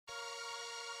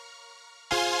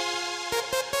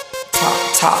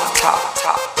Can we talk?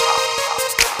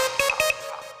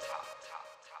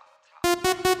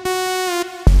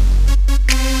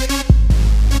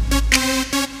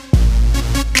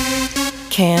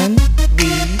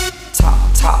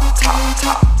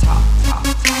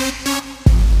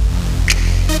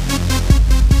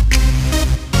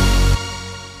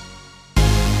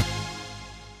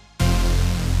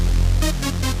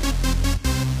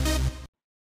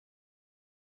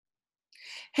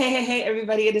 Hey,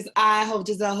 everybody. It is I, Hope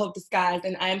Giselle, Hope Disguise,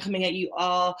 and I am coming at you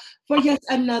all for yet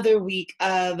another week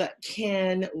of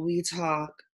Can We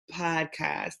Talk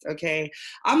podcast, okay?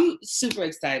 I'm super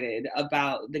excited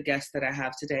about the guest that I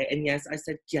have today. And yes, I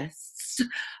said guests,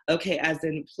 okay, as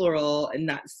in plural and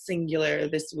not singular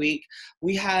this week.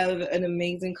 We have an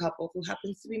amazing couple who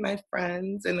happens to be my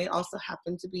friends, and they also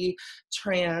happen to be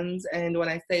trans. And when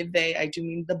I say they, I do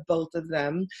mean the both of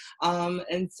them.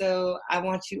 And so I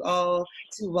want you all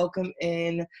to welcome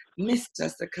in Miss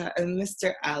Jessica and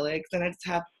Mr. Alex. And I just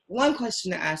have one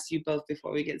question to ask you both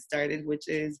before we get started, which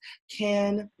is,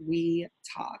 can we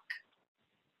talk?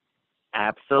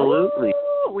 Absolutely.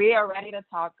 Ooh, we are ready to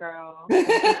talk, girl. Thank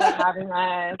you for having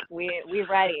us. We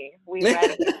ready. We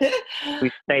ready.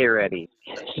 We stay ready.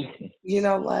 You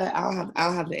know what? I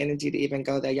don't have the energy to even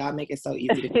go there. Y'all make it so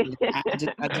easy to do.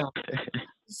 I don't.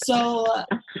 So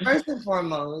first and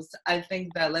foremost, I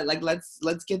think that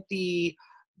let's get the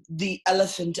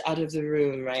elephant out of the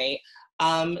room, right?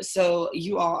 So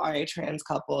you all are a trans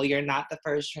couple. You're not the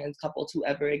first trans couple to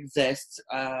ever exist.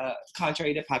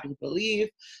 Contrary to popular belief,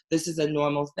 this is a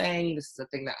normal thing. This is a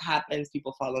thing that happens.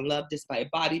 People fall in love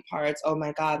despite body parts. Oh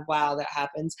my God, wow, that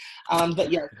happens.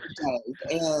 But yes,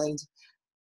 it does.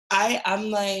 And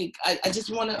I'm like, I just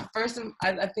want to, first,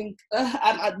 I think,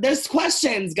 there's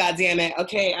questions, goddammit,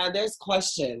 okay? There's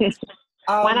questions.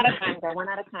 One at a time, girl. One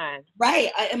at a time. Right.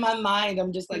 In my mind,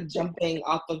 I'm just like jumping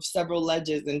off of several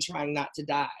ledges and trying not to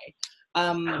die.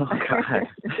 Oh, God.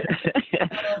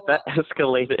 That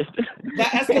escalated.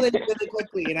 That escalated really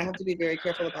quickly, and I have to be very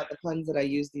careful about the puns that I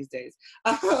use these days.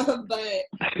 But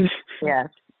yeah.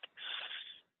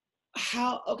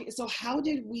 How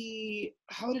did we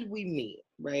meet,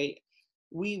 right?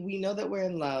 We know that we're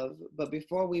in love, but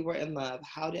before we were in love,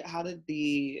 how did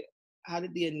the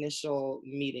initial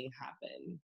meeting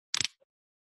happen?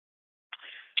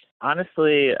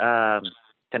 Honestly,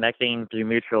 connecting through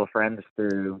mutual friends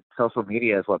through social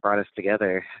media is what brought us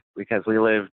together, because we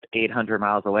lived 800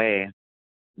 miles away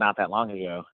not that long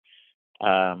ago.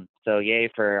 So yay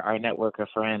for our network of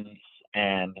friends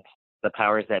and the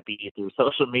powers that be through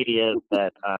social media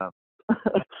that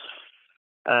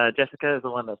Jessica is the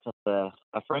one that sent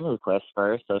a friend request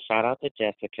first, so shout out to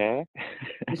Jessica.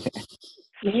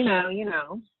 You know.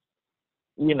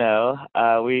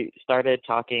 We started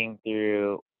talking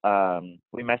through,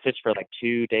 we messaged for like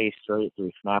 2 days straight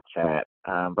through Snapchat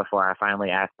before I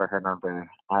finally asked for her number.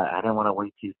 I didn't want to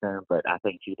wait too soon, but I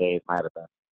think 2 days might have been.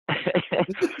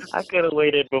 I could have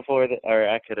waited or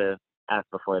I could have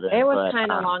asked before then. It was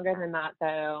kind of longer than that,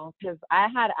 though, because I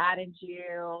had added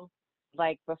you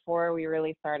like before we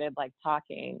really started like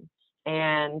talking,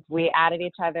 and we added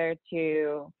each other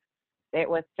to, it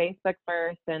was Facebook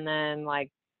first, and then like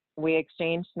we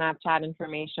exchanged Snapchat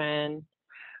information.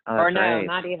 Or no, right.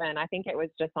 Not even. I think it was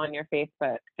just on your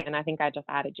Facebook, and I think I just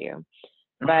added you.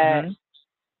 But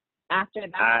after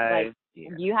that,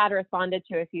 you had responded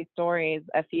to a few stories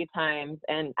a few times,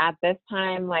 and at this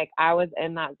time, like I was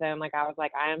in that zone. Like I was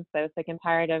like, I am so sick and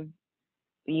tired of,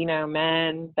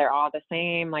 men. They're all the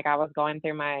same. Like I was going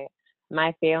through my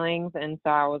feelings, and so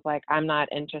I was like, I'm not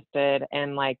interested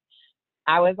in like.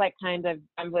 I was like I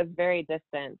was very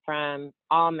distant from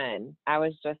all men. I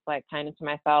was just like kind of to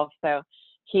myself. So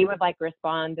he would like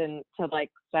respond and to like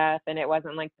stuff, and it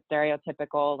wasn't like the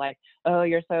stereotypical like, oh,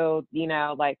 you're so,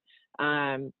 like,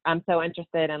 I'm so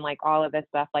interested in like all of this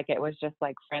stuff. Like it was just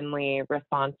like friendly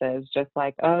responses, just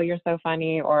like, oh, you're so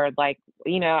funny, or like,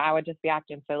 I would just be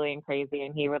acting silly and crazy,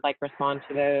 and he would like respond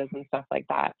to those and stuff like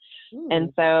that.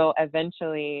 And so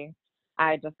eventually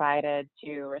I decided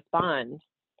to respond.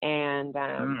 And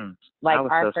like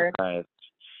our first, surprised.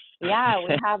 Yeah,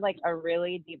 we had like a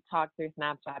really deep talk through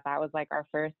Snapchat. That was like our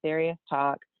first serious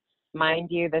talk.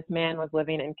 Mind you, this man was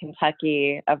living in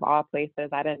Kentucky, of all places.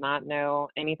 I did not know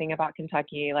anything about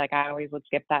Kentucky. Like I always would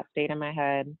skip that state in my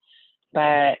head,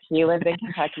 but he lived in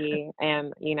Kentucky,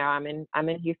 and I'm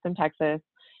in Houston, Texas.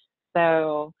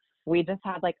 So we just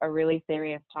had like a really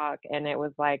serious talk, and it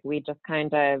was like we just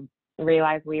kind of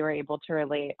realized we were able to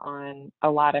relate on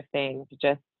a lot of things,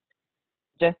 just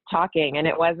talking. And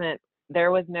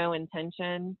there was no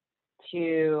intention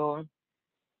to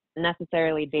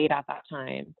necessarily date at that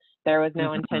time. There was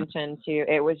no intention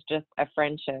it was just a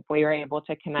friendship. We were able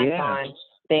to connect on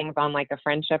things on like a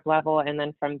friendship level. And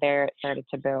then from there it started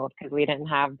to build, because we didn't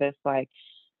have this like,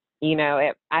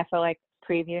 I feel like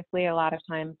previously a lot of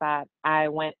times that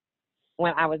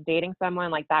when I was dating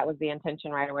someone, like that was the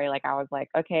intention right away. Like I was like,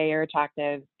 okay, you're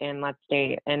attractive and let's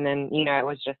date. And then, it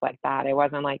was just like that. It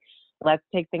wasn't like, let's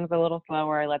take things a little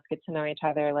slower. Let's get to know each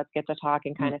other. Let's get to talk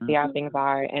and kind of see how things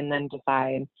are, and then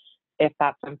decide if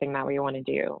that's something that we want to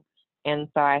do. And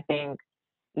so I think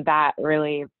that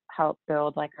really helped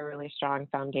build like a really strong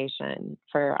foundation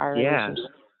for our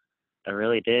relationship. It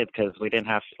really did, because we didn't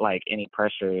have like any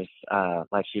pressures,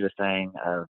 like she was saying,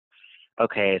 of,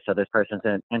 okay, so this person's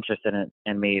interested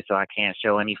in me, so I can't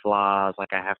show any flaws,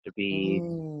 like I have to be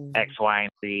X, Y,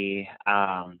 and Z.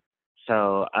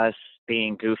 So us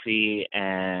being goofy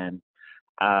and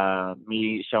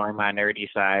me showing my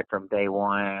nerdy side from day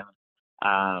one.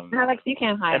 Alex, you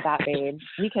can't hide that, babe.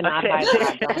 You cannot hide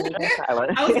that. Don't even try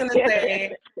it. I was gonna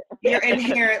say, you're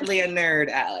inherently a nerd,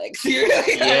 Alex.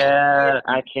 Yeah,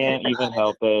 I can't even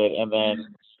help it. And then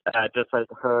just like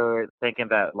her thinking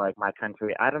that like my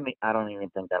country, I don't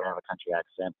even think that I have a country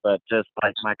accent, but just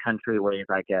like my country ways,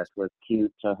 I guess, was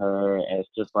cute to her. It's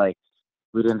just like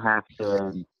we didn't have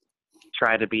to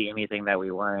try to be anything that we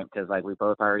weren't, because like we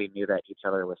both already knew that each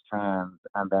other was trans,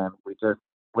 and then we just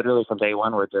literally from day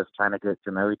one we're just trying to get to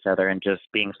know each other and just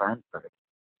being friends first.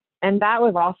 And that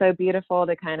was also beautiful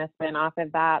to kind of spin off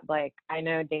of that. Like I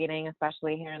know dating,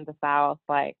 especially here in the South,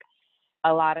 like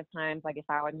a lot of times, like if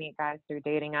I would meet guys through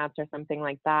dating apps or something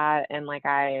like that, and like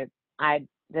I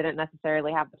didn't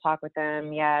necessarily have to talk with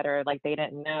them yet, or like they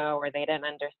didn't know or they didn't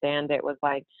understand, it was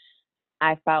like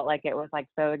I felt like it was like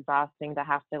so exhausting to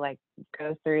have to like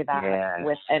go through that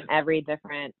with in every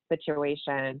different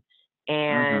situation.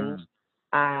 And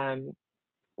Alex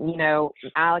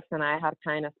and I had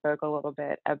kind of spoke a little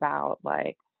bit about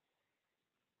like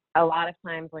a lot of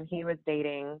times when he was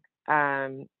dating,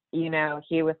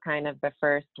 he was kind of the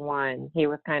first one. He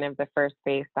was kind of the first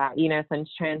face that, since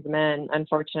trans men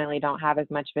unfortunately don't have as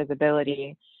much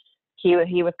visibility, he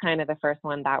was kind of the first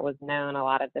one that was known a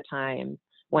lot of the time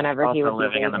whenever also he was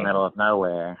living in the middle of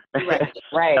nowhere.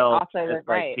 Right. So also it's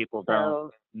like people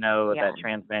don't know that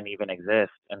trans men even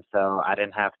exist. And so I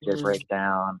didn't have to break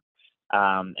down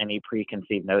any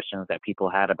preconceived notions that people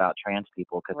had about trans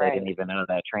people, because they didn't even know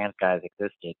that trans guys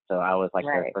existed. So I was like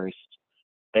the first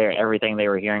there. Everything they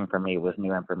were hearing from me was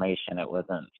new information. It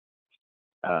wasn't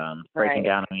breaking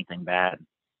down anything bad.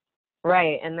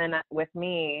 Right. And then with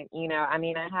me,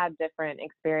 I had different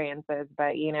experiences,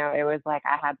 but, it was like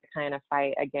I had to kind of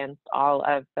fight against all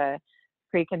of the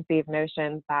preconceived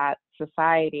notions that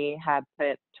society had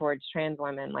put towards trans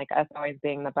women, like us always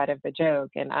being the butt of the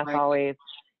joke, and us always,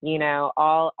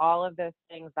 all of those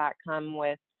things that come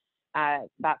with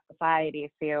that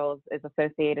society feels is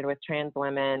associated with trans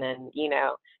women, and,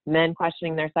 men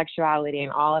questioning their sexuality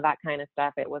and all of that kind of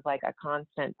stuff. It was like a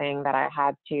constant thing that I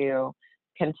had to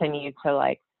continue to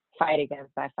like fight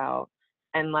against, I felt,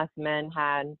 unless men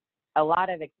had a lot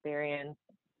of experience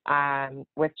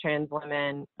with trans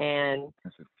women, and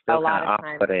a lot of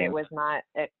times it was not,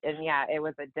 it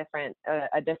was a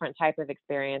different type of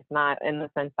experience, not in the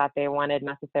sense that they wanted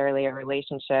necessarily a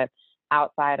relationship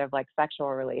outside of like sexual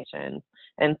relations.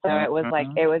 And so it was like,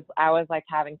 I was like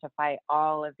having to fight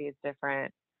all of these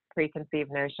different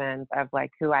preconceived notions of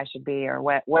like who I should be or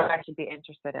what I should be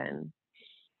interested in.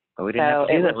 But we didn't have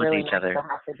to do that with really each other. To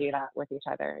have to do that with each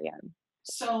other,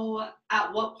 So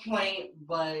at what point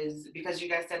because you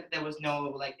guys said there was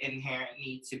no like inherent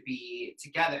need to be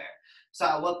together. So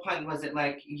at what point was it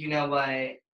like, you know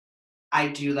what, I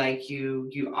do like you,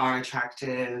 you are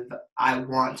attractive, I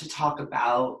want to talk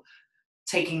about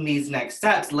taking these next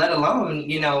steps, let alone,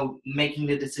 making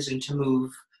the decision to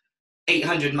move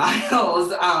 800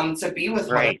 miles to be with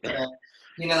one another.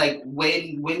 Like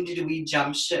when did we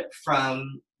jump ship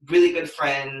from really good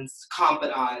friends,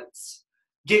 confidants,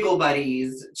 giggle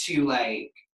buddies to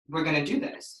like, we're gonna do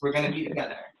this, we're gonna be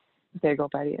together? Giggle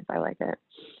buddies, I like it.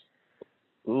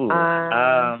 Ooh,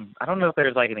 I don't know if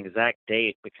there's like an exact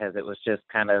date, because it was just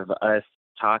kind of us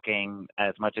talking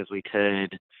as much as we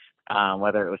could,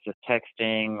 whether it was just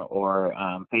texting or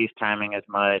FaceTiming as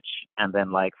much, and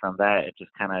then like from that it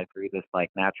just kind of grew this like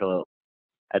natural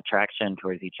attraction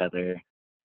towards each other,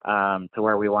 to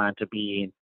where we wanted to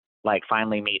be like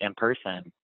finally meet in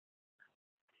person.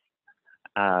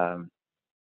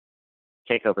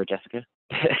 Take over, Jessica.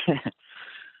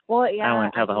 Well, yeah, I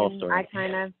want to tell the whole story.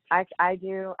 I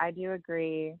do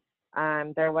agree.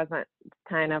 There wasn't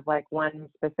kind of like one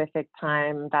specific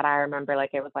time that I remember,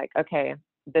 like it was like, okay,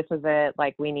 this is it.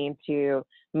 Like we need to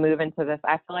move into this.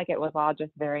 I feel like it was all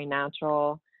just very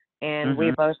natural, and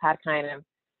we both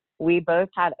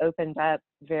had opened up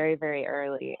very, very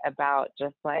early about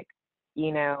just like,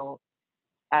 you know,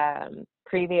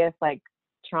 previous like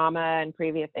trauma and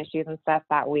previous issues and stuff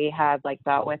that we had like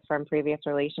dealt with from previous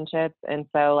relationships. And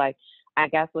so like, I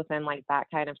guess within like that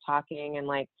kind of talking and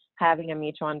like having a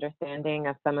mutual understanding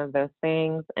of some of those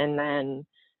things, and then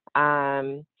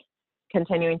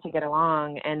continuing to get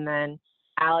along. And then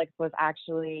Alex was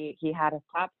actually, he had his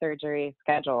top surgery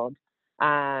scheduled,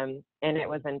 and it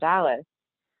was in Dallas,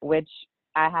 which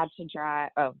I had to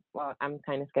drive. Oh, well, I'm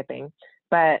kind of skipping,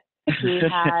 but he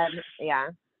had, yeah,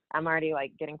 I'm already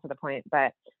like getting to the point,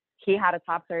 but he had a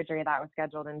top surgery that was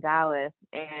scheduled in Dallas,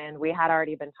 and we had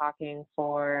already been talking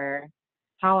for,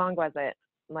 how long was it?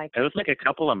 Like, it was like a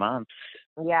couple of months.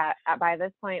 Yeah, by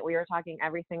this point we were talking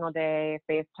every single day,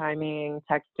 FaceTiming,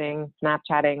 texting,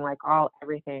 Snapchatting, like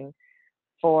everything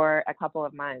for a couple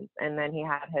of months. And then he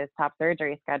had his top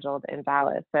surgery scheduled in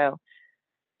Dallas. So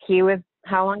he was,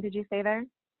 how long did you stay there?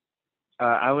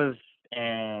 I was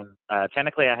in,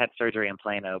 technically I had surgery in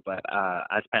Plano, but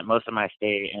I spent most of my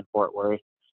stay in Fort Worth,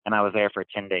 and I was there for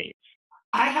 10 days.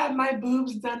 I had my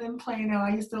boobs done in Plano. I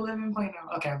used to live in Plano.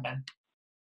 Okay, I'm done.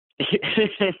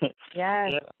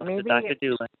 Yes, maybe. Dr.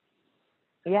 Doolin.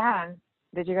 Yeah.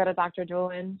 Did you go to Dr.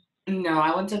 Doolin? No,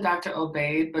 I went to Dr.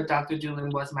 Obaid, but Dr. Doolin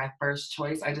was my first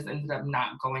choice. I just ended up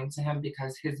not going to him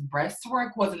because his breast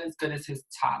work wasn't as good as his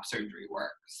top surgery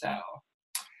work. So.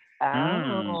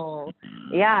 Oh,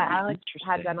 yeah. Alex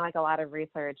had done like a lot of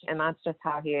research, and that's just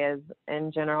how he is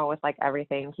in general with like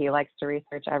everything. He likes to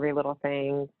research every little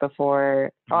thing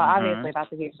before. Well, obviously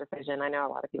that's a huge decision. I know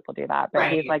a lot of people do that,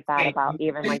 but he's like that about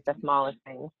even like the smallest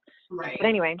things. Right. But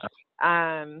anyway,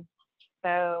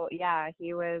 so yeah,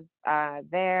 he was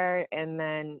there, and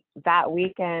then that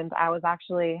weekend I was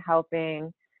actually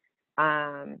helping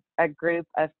a group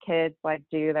of kids like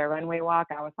do their runway walk.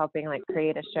 I was helping like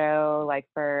create a show like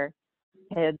for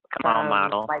kids from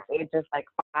like ages like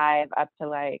 5 up to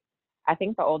like, I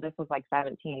think the oldest was like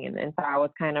 17. And so I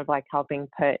was kind of like helping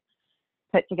put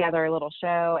together a little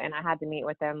show, and I had to meet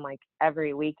with them like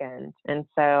every weekend. And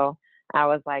so I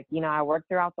was like, you know, I worked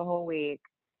throughout the whole week,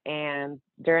 and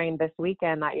during this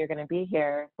weekend that you're going to be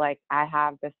here, like I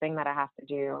have this thing that I have to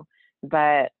do,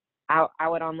 but I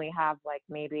would only have like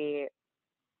maybe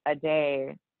a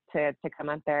day to come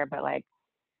up there, but like,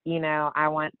 you know, I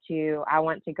want to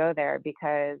go there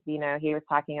because, you know, he was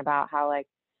talking about how like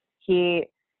he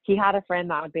had a friend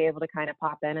that would be able to kind of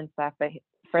pop in and stuff, but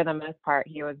for the most part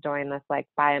he was doing this like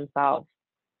by himself,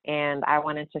 and I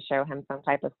wanted to show him some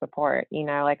type of support. You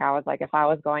know, like I was like, if I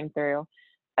was going through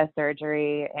a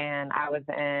surgery and I was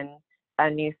in a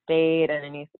new state and a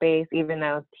new space, even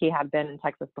though he had been in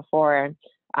Texas before,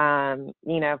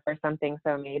 you know, for something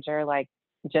so major, like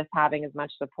just having as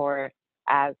much support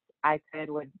as I could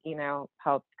would, you know,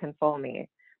 help console me.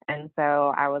 And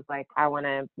so I was like, I want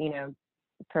to, you know,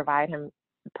 provide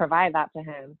that to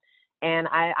him. And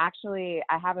I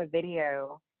have a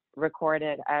video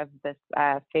recorded of this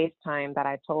FaceTime that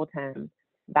I told him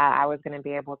that I was going to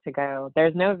be able to go.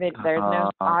 There's no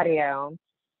audio,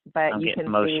 but you can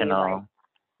emotional. see like,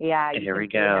 yeah, here we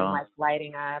go. Him like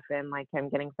lighting up and like him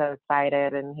getting so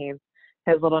excited, and his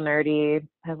little nerdy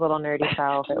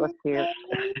self. It was cute.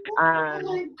 Oh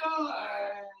my God.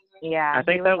 Yeah, I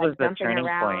think that was the turning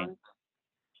point.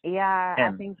 Yeah,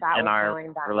 I think that in was our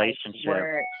showing that relationship,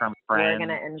 like, from friends we're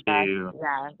gonna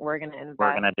invest. We're gonna invest.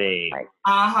 We're gonna date. Like,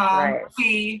 right.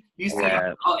 See, you see,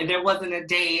 yeah. Oh, there wasn't a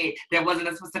date. There wasn't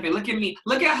a specific. Look at me.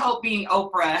 Look at Hope being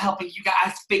Oprah, helping you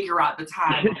guys figure out the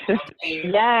time.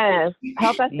 Yes,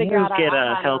 help us figure out. You get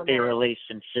a healthy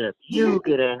relationship. You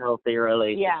get a healthy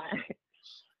relationship. Yeah,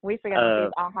 we figured out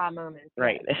these aha moments.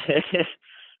 Right.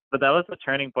 But that was the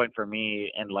turning point for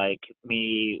me, and like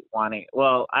me wanting.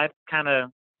 Well,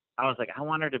 I was like, I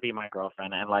want her to be my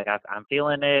girlfriend, and like I'm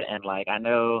feeling it, and like I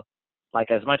know, like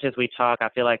as much as we talk, I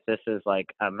feel like this is like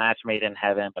a match made in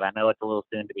heaven, but I know it's a little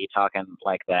soon to be talking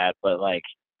like that. But like,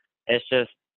 it's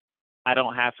just, I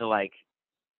don't have to like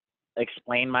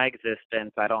explain my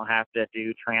existence. I don't have to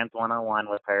do trans 101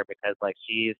 with her because like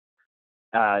she's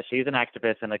an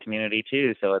activist in the community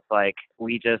too. So it's like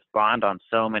we just bond on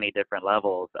so many different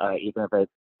levels, even if it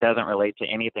doesn't relate to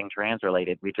anything trans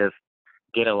related. We just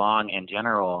get along in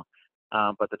general.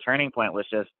 But the turning point was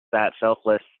just that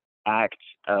selfless act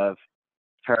of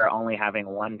her only having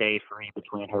one day free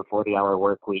between her 40-hour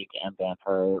work week and then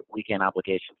her weekend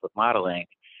obligations with modeling.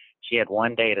 She had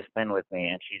one day to spend with me,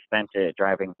 and she spent it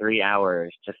driving 3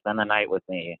 hours to spend the night with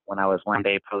me when I was one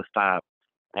day post-op.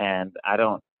 And I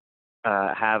don't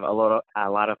have a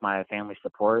lot of my family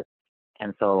support,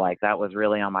 And so like that was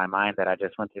really on my mind, that I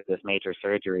just went through this major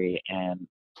surgery, and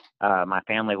my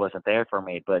family wasn't there for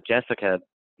me. But Jessica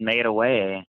made a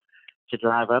way to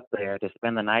drive up there, to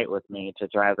spend the night with me, to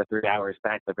drive the 3 hours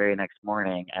back the very next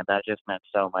morning. And that just meant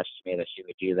so much to me, that she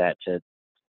would do that to,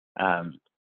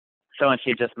 so when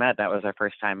she just met, that was our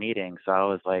first time meeting. So I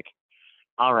was like,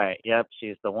 all right, yep,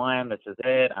 she's the one, this is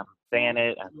it. I'm saying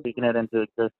it, I'm speaking it into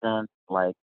existence.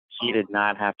 Like, she did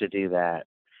not have to do that.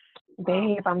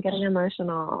 Babe, I'm getting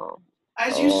emotional.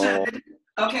 As you should.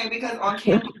 Okay, because on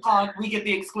Can We Talk, we get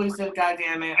the exclusive,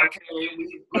 goddammit. Okay,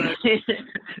 we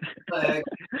look,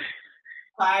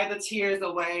 cry the tears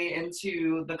away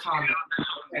into the comments.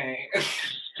 Okay.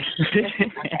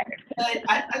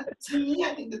 But to me,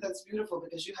 I think that that's beautiful,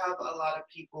 because you have a lot of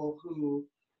people who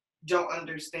don't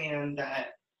understand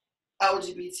that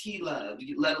LGBT love,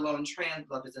 let alone trans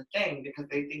love, is a thing, because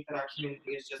they think that our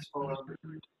community is just full of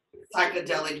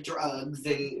psychedelic drugs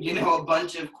and, you know, a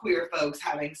bunch of queer folks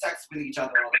having sex with each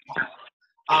other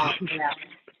all the time.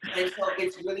 And so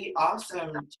it's really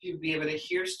awesome to be able to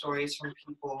hear stories from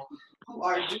people who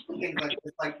are doing things like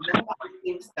this. Like, nobody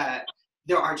thinks that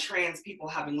there are trans people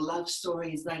having love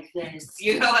stories like this,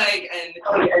 you know, like, and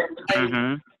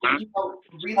you know,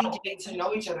 really getting to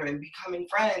know each other and becoming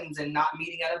friends, and not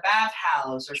meeting at a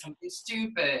bathhouse or something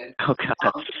stupid. Oh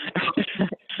God.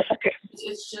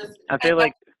 It's just, I feel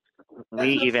like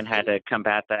we even had to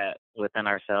combat that within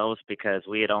ourselves, because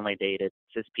we had only dated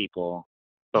cis people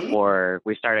before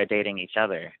we started dating each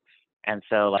other. And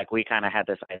so like we kind of had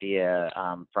this idea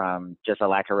from just a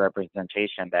lack of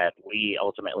representation, that we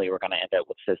ultimately were going to end up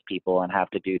with cis people and have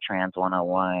to do trans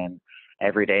 101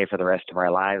 every day for the rest of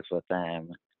our lives with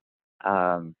them.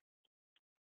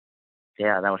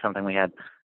 Yeah, that was something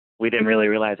we didn't really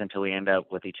realize until we end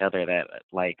up with each other, that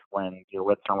like when you're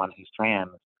with someone who's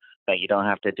trans, that you don't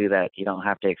have to do that. You don't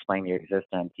have to explain your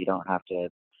existence. You don't have to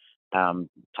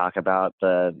talk about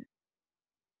the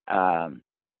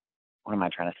what am I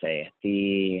trying to say?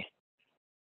 The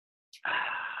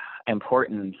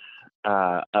importance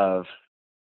of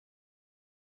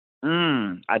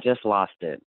I just lost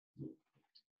it.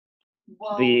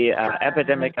 Well, the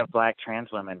epidemic of Black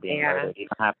trans women being murdered. You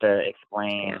don't have to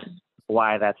explain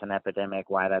why that's an epidemic,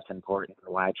 why that's important,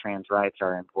 why trans rights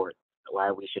are important,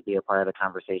 why we should be a part of the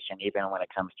conversation, even when it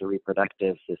comes to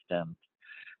reproductive systems,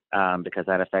 because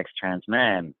that affects trans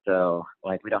men. So,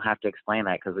 like, we don't have to explain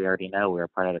that, because we already know we're a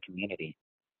part of the community.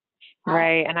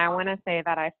 Right. And I want to say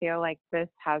that I feel like this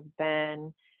has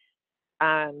been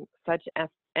such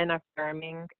an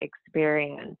affirming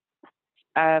experience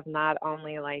of not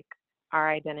only, like, our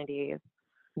identities,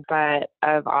 but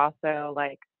of also,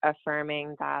 like,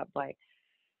 affirming that, like,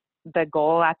 the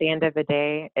goal at the end of the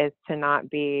day is to not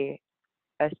be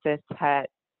a cis het.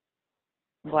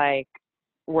 Like,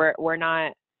 we're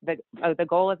not, the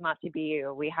goal is not to be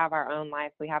you. We have our own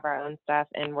life, we have our own stuff,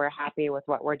 and we're happy with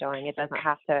what we're doing. It doesn't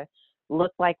have to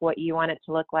look like what you want it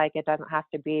to look like. It doesn't have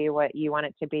to be what you want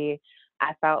it to be.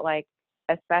 I felt like,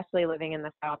 especially living in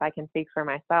the South, I can speak for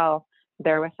myself,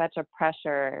 there was such a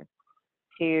pressure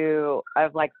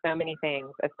of like so many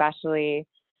things, especially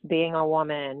being a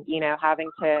woman, you know, having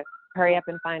to hurry up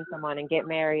and find someone and get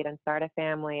married and start a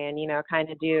family, and, you know,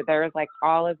 there was like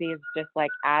all of these just like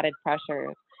added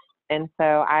pressures. And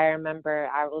so I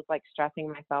remember I was like stressing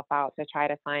myself out to try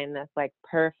to find this like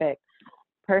perfect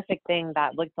thing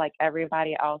that looked like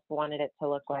everybody else wanted it to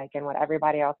look like and what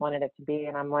everybody else wanted it to be.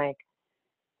 And I'm like,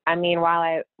 I mean, while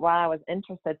I was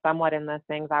interested somewhat in those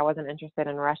things, I wasn't interested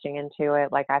in rushing into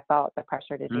it. Like, I felt the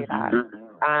pressure to do that.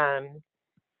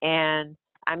 And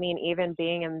I mean, even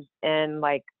being in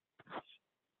like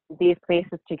these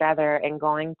spaces together and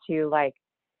going to like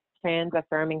trans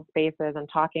affirming spaces and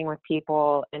talking with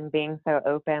people and being so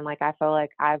open, like, I feel like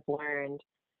I've learned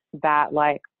that,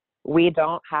 like, we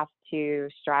don't have to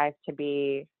strive to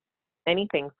be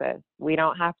anything cis. We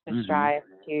don't have to strive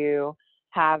to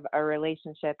have a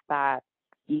relationship that,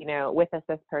 you know, with a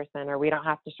cis person, or we don't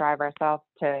have to strive ourselves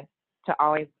to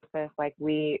always be cis. Like,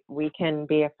 we can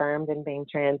be affirmed in being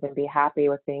trans and be happy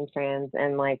with being trans,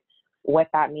 and like what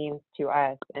that means to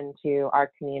us and to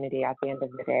our community at the end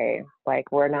of the day.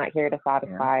 Like, we're not here to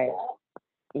satisfy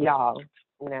y'all,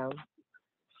 you know.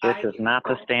 This is not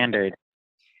the standard.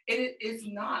 It is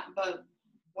not, but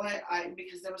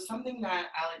because there was something that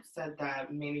Alex said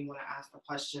that made me want to ask the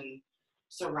question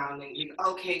surrounding,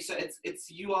 okay, so it's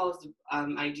you all's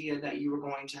idea that you were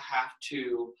going to have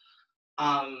to,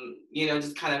 you know,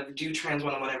 just kind of do trans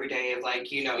 101 every day, of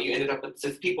like, you know, you ended up with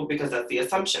cis people because that's the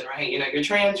assumption, right? You know, you're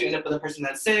trans, you end up with a person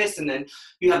that's cis, and then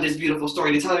you have this beautiful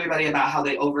story to tell everybody about how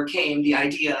they overcame the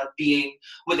idea of being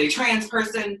with a trans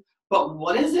person. But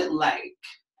what is it like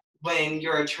when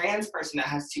you're a trans person that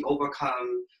has to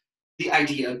overcome the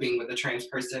idea of being with a trans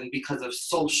person because of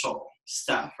social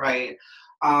stuff, right?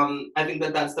 I think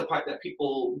that that's the part that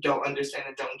people don't understand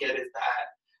and don't get, is that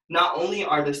not only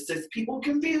are the cis people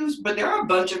confused, but there are a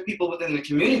bunch of people within the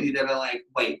community that are like,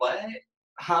 wait, what?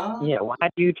 Huh? Yeah, why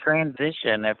do you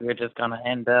transition if you're just gonna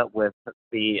end up with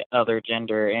the other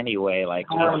gender anyway? Like,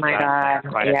 oh my God,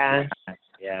 yeah.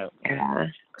 Yeah. Yeah.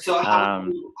 So how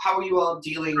are you all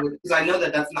dealing with? Because I know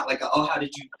that that's not like how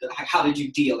did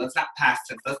you deal? That's not past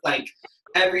tense. That's like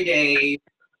every day.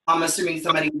 I'm assuming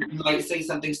somebody might say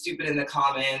something stupid in the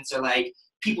comments, or like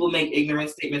people make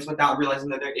ignorant statements without realizing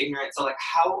that they're ignorant. So like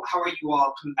how are you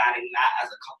all combating that as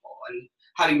a couple, and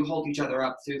how do you hold each other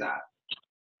up through that?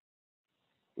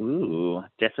 Ooh,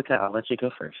 Jessica, I'll let you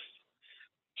go first.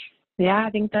 Yeah,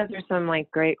 I think those are some like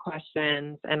great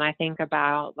questions, and I think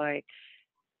about like,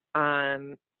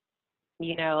 you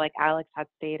know, like Alex had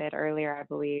stated earlier, I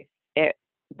believe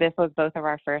this was both of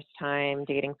our first time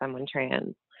dating someone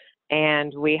trans,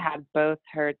 and we had both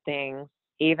heard things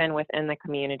even within the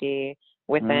community,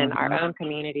 within our own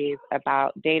communities,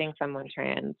 about dating someone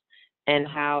trans and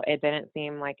how it didn't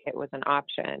seem like it was an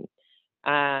option,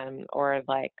 or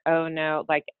like, oh no,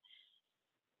 like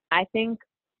I think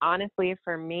honestly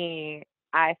for me,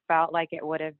 I felt like it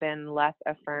would have been less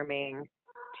affirming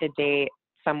to date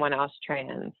someone else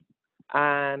trans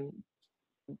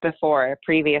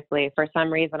previously. For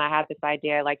some reason, I had this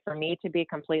idea, like, for me to be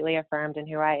completely affirmed in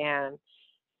who I am,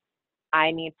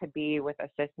 I need to be with a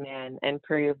cis man and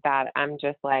prove that I'm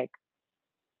just like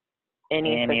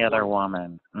any other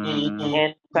woman. Mm-hmm.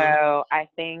 And so I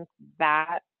think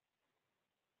that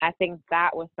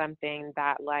was something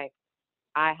that like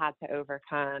I had to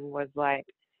overcome, was like,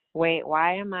 wait,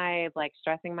 why am I like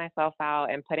stressing myself out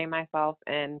and putting myself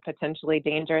in potentially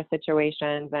dangerous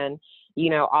situations, and, you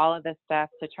know, all of this stuff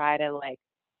to try to like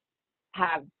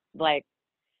have like,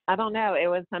 I don't know, it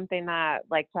was something that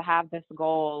like, to have this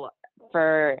goal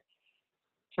for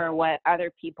what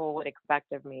other people would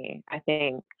expect of me. I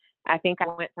think I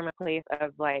went from a place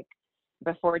of like,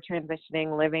 before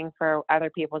transitioning, living for other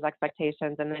people's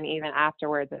expectations, and then even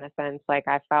afterwards, in a sense, like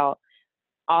I felt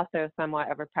also somewhat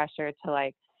of a pressure to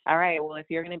like, all right, well, if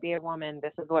you're going to be a woman,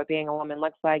 this is what being a woman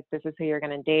looks like. This is who you're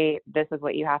going to date. This is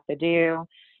what you have to do.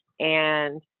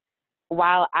 And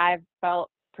while I've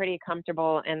felt pretty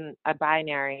comfortable in a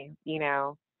binary, you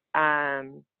know, I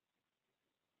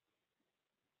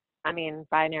mean,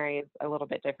 binary is a little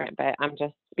bit different, but I'm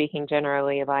just speaking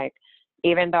generally, like,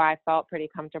 even though I felt pretty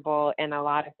comfortable in a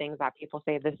lot of things that people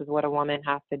say this is what a woman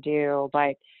has to do,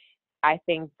 like, I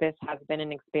think this has been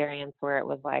an experience where it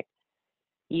was like,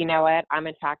 you know what, I'm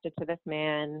attracted to this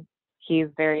man. He's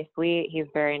very sweet. He's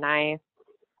very nice.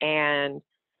 And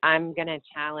I'm going to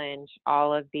challenge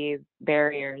all of these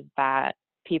barriers that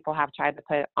people have tried to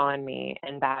put on me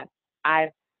and that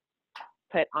I've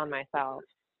put on myself.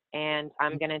 And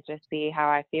I'm going to just see how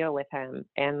I feel with him,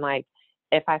 and like,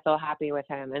 if I feel happy with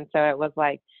him. And so it was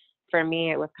like, for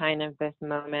me, it was kind of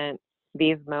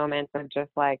these moments of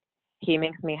just like, he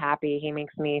makes me happy. He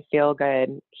makes me feel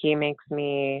good. He makes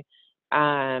me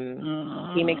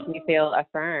feel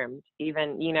affirmed.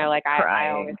 Even, you know, like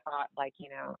I always thought like, you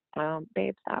know, oh,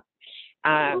 babe, stop.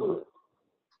 And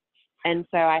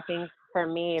so I think for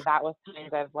me, that was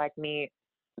kind of like me,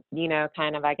 you know,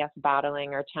 kind of, I guess,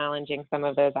 battling or challenging some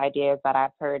of those ideas that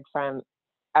I've heard from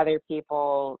other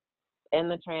people in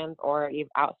the trans or even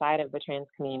outside of the trans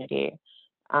community.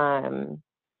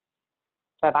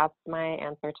 So that's my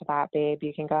answer to that, babe.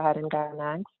 You can go ahead and go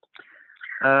next.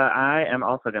 I am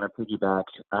also going to piggyback.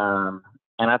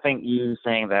 And I think you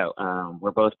saying that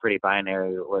we're both pretty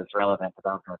binary was relevant to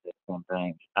both of the same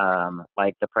thing.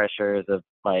 Like the pressures of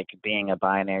like being a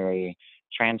binary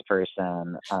trans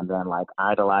person and then like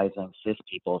idolizing cis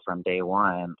people from day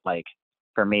one. Like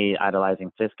for me,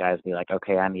 idolizing cis guys, be like,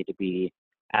 okay, I need to be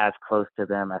as close to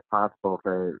them as possible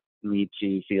for me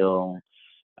to feel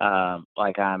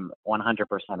like I'm 100%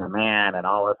 a man and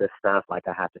all of this stuff. Like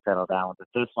I have to settle down with a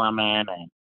cis woman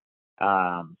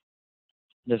and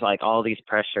there's like all these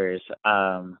pressures.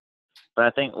 But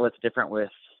I think what's different with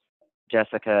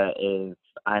Jessica is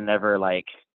I never like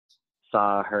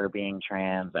saw her being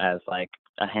trans as like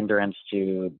a hindrance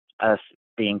to us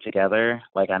being together.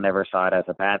 Like I never saw it as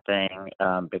a bad thing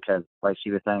because like she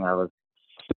was saying,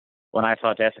 when I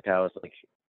saw Jessica, I was like,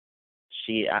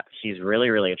 she's really,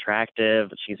 really attractive.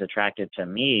 She's attracted to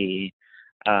me.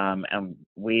 And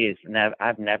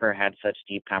I've never had such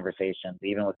deep conversations,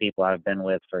 even with people I've been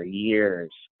with for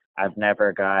years. I've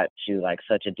never got to like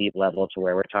such a deep level to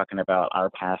where we're talking about our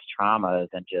past traumas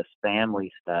and just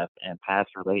family stuff and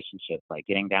past relationships, like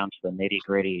getting down to the nitty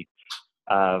gritty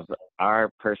of our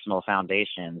personal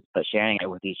foundations, but sharing it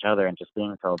with each other and just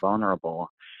being so vulnerable.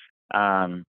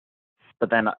 But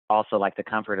then also like the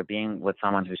comfort of being with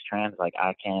someone who's trans, like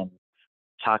I can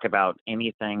talk about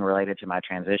anything related to my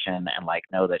transition and like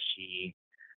know that she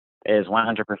is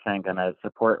 100% going to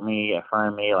support me,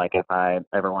 affirm me. Like if I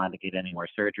ever wanted to get any more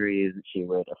surgeries, she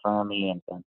would affirm me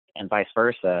and vice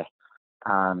versa.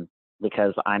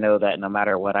 Because I know that no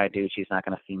matter what I do, she's not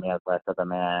going to see me as less of a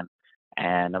man.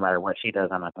 And no matter what she does,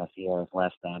 I'm not going to see her as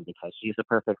less than, because she's a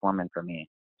perfect woman for me.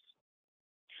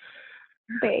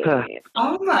 Baby.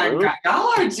 Oh my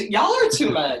God, y'all are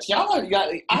too much.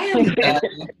 I am done.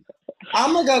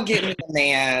 I'm gonna go get me a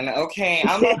man, okay?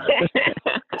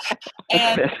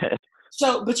 And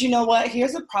so, but you know what?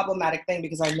 Here's a problematic thing,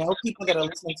 because I know people that are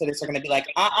listening to this are gonna be like,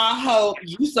 Hope,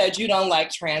 you said you don't like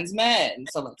trans men,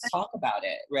 so let's talk about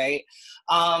it, right?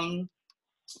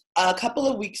 A couple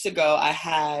of weeks ago, I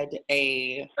had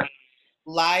a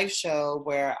live show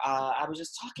where I was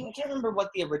just talking. I can't remember what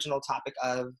the original topic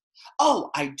of. Oh,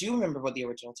 I do remember what the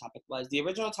original topic was. The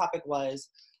original topic was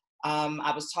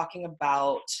I was talking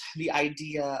about the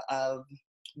idea of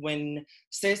when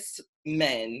cis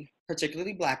men,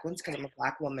 particularly Black ones, because I'm a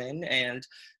Black woman, and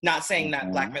not saying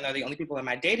that Black men are the only people in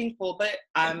my dating pool, but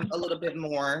I'm a little bit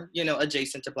more,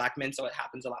 adjacent to Black men, so it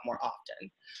happens a lot more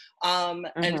often.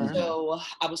 And so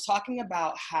I was talking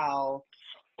about how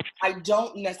I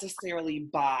don't necessarily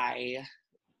buy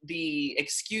the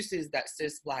excuses that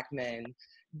cis Black men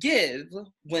give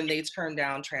when they turn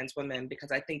down trans women,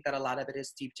 because I think that a lot of it is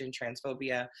steeped in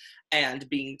transphobia and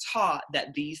being taught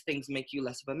that these things make you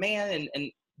less of a man,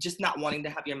 and just not wanting to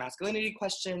have your masculinity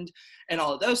questioned and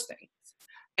all of those things.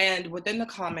 And within the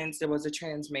comments, there was a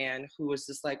trans man who was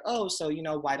just like, oh, so,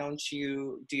 why don't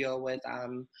you deal with,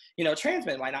 trans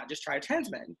men? Why not just try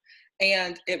trans men?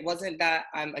 And it wasn't that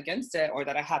I'm against it or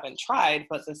that I haven't tried,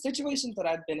 but the situations that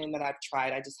I've been in that I've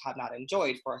tried, I just have not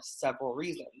enjoyed for several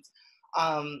reasons.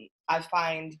 I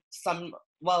find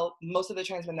most of the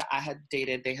trans men that I had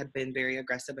dated, they had been very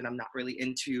aggressive, and I'm not really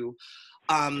into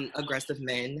aggressive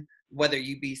men, whether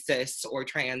you be cis or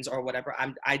trans or whatever.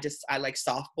 I like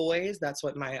soft boys. That's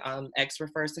what my ex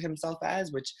refers to himself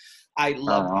as, which I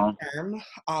love that term.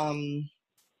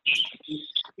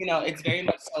 It's very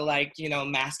much so like,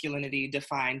 masculinity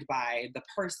defined by the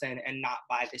person and not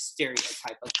by the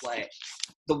stereotype of what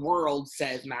the world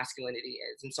says masculinity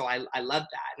is. And so I love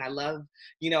that. And I love,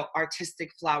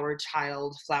 artistic flower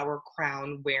child, flower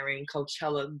crown wearing,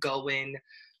 Coachella going,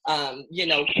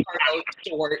 cargo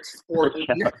shorts, sporting,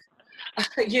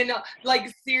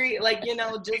 like serious, like,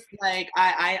 just like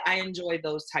I enjoy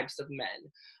those types of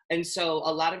men. And so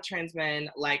a lot of trans men,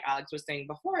 like Alex was saying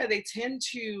before, they tend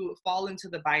to fall into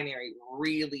the binary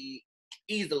really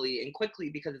easily and quickly,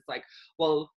 because it's like,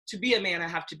 well, to be a man, I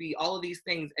have to be all of these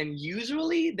things. And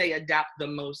usually they adapt the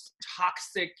most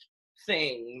toxic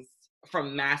things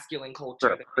from masculine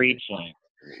culture. Preaching,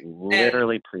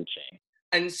 literally preaching.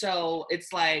 And so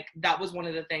it's like, that was one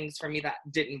of the things for me that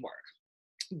didn't work.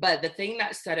 But the thing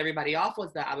that set everybody off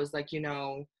was that I was like,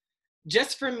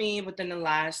 just for me, within the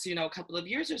last, couple of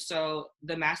years or so,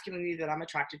 the masculinity that I'm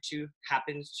attracted to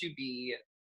happens to be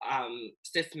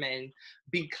cis men,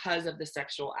 because of the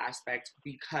sexual aspect,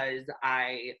 because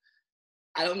I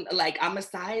don't like, I'm a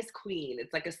size queen.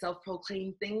 It's like a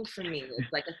self-proclaimed thing for me.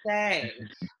 It's like a thing.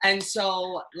 And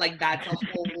so like, that's a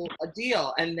whole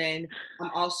deal. And then I'm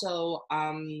also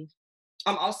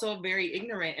very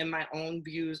ignorant in my own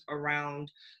views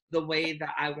around the way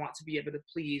that I want to be able to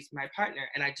please my partner.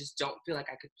 And I just don't feel like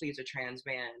I could please a trans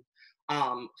man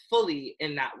fully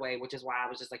in that way, which is why I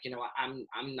was just like, I'm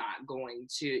not going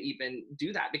to even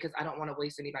do that, because I don't want to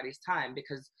waste anybody's time.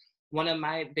 Because one of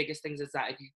my biggest things is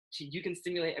that if you can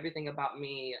stimulate everything about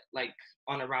me like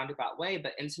on a roundabout way,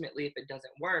 but intimately, if it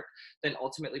doesn't work, then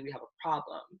ultimately we have a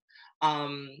problem.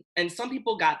 And some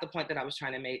people got the point that I was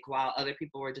trying to make, while other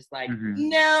people were just like,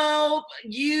 no,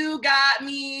 you got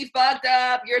me fucked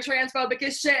up. You're transphobic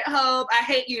as shit, Hope. I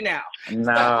hate you now.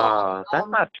 No, that's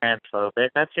not transphobic.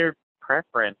 That's your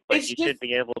preference. Like, you should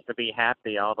be able to be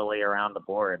happy all the way around the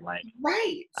board. Like,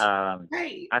 right.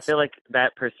 I feel like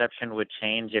that perception would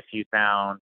change if you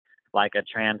found like a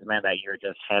trans man that you're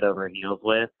just head over heels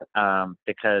with.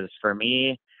 Because for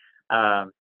me, I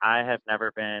have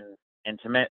never been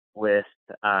intimate with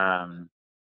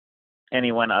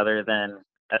anyone other than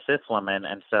a cis woman,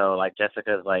 and so like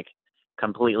Jessica's like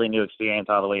completely new experience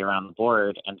all the way around the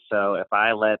board. And so if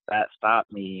I let that stop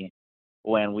me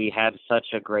when we had such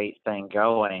a great thing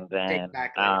going, then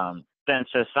then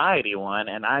society won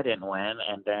and I didn't win,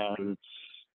 and then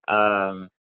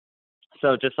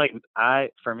So just like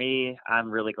for me, I'm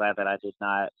really glad that I did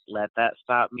not let that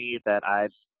stop me, that I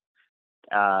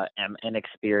am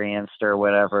inexperienced or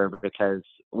whatever, because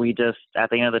we just, at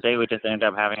the end of the day, we just ended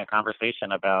up having a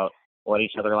conversation about what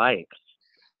each other likes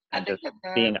and just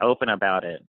being open about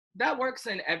it. That works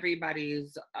in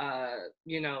everybody's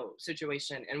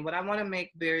situation. And what I want to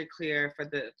make very clear for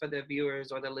the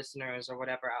viewers or the listeners or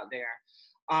whatever out there,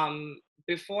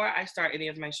 before I start any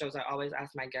of my shows, I always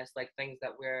ask my guests like things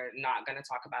that we're not going to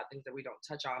talk about, things that we don't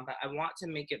touch on, but I want to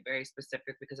make it very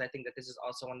specific because I think that this is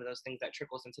also one of those things that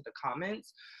trickles into the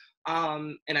comments.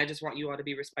 And I just want you all to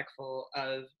be respectful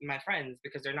of my friends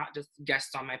because they're not just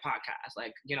guests on my podcast.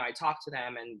 Like, I talk to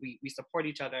them and we support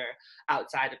each other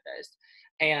outside of this.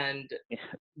 And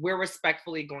we're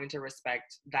respectfully going to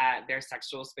respect that their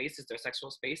sexual space is their sexual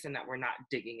space and that we're not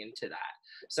digging into that.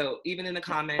 So even in the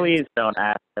comments, please don't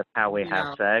ask us how we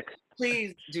have sex.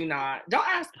 Please don't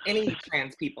ask any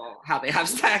trans people how they have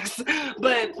sex,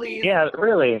 but please. Yeah,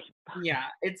 really. Yeah,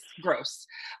 it's gross.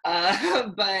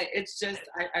 But it's just,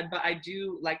 but I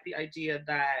do like the idea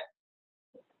that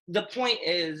the point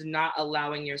is not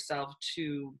allowing yourself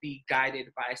to be guided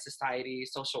by society,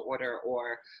 social order,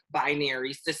 or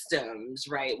binary systems,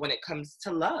 right? When it comes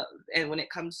to love and when it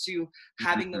comes to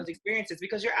having those experiences,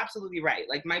 because you're absolutely right.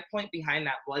 Like my point behind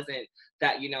that wasn't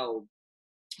that,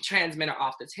 trans men are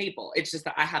off the table. It's just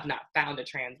that I have not found a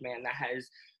trans man that has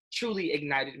truly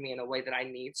ignited me in a way that I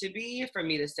need to be for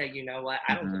me to say, you know what,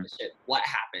 I don't give a shit what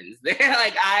happens there.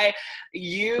 Like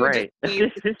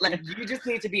you just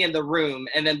need to be in the room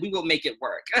and then we will make it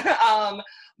work.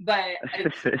 But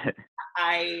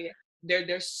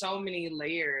there's so many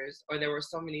layers, or there were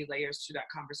so many layers to that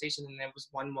conversation. And there was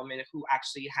one woman who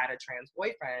actually had a trans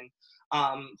boyfriend,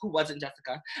 who wasn't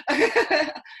Jessica,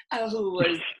 who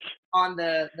was on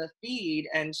the feed,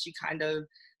 and she kind of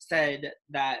said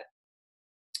that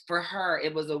for her,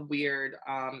 it was a weird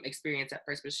experience at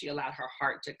first, but she allowed her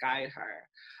heart to guide her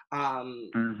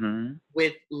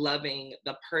with loving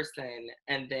the person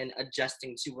and then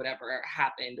adjusting to whatever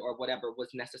happened or whatever was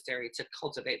necessary to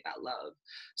cultivate that love.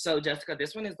 So Jessica,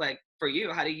 this one is like for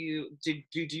you. How do you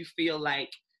feel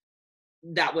like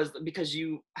that was because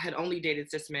you had only dated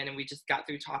cis men and we just got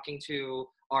through talking to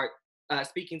or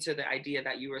speaking to the idea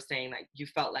that you were saying, like, you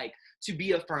felt like to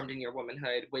be affirmed in your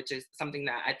womanhood, which is something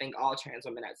that I think all trans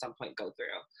women at some point go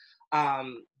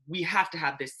through. We have to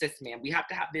have this cis man. We have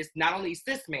to have this, not only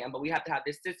cis man, but we have to have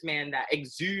this cis man that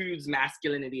exudes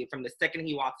masculinity from the second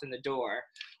he walks in the door.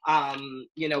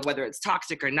 Whether it's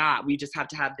toxic or not, we just have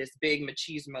to have this big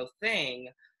machismo thing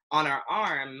on our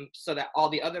arm so that all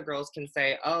the other girls can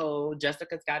say, oh,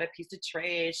 Jessica's got a piece of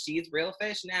trash. She's real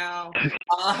fish now.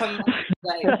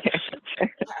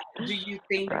 Do you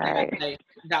think that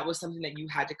that was something that you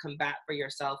had to combat for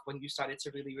yourself when you started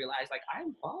to really realize, like,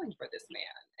 I'm falling for this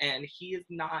man and he is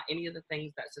not any of the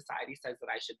things that society says that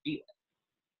I should be with?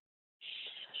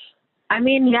 I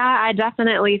mean, yeah, I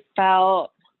definitely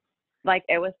felt like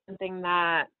it was something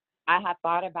that I had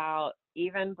thought about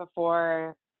even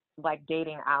before, like,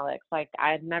 dating Alex. Like,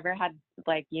 I had never had,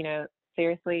 like,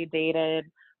 seriously dated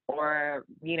or,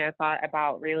 thought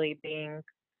about really being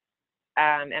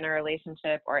in a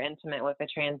relationship or intimate with a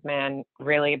trans man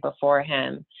really before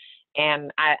him.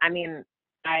 And I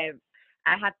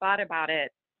had thought about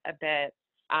it a bit,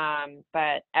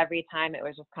 but every time it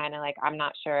was just kind of like, I'm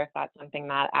not sure if that's something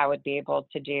that I would be able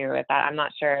to do, I'm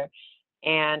not sure.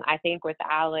 And I think with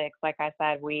Alex, like I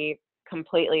said, we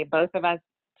completely, both of us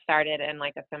started in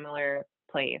like a similar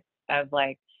place of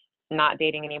like not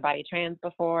dating anybody trans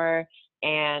before.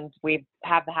 And we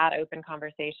have had open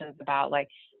conversations about like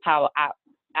how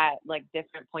at like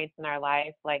different points in our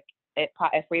life, like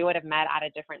if we would have met at a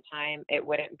different time, it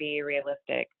wouldn't be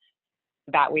realistic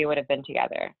that we would have been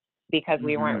together because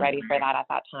we weren't ready for that at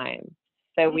that time.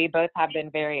 So we both have been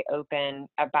very open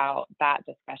about that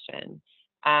discussion.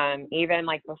 Even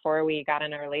like before we got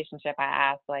in a relationship, I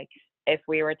asked like, if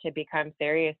we were to become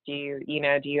serious, do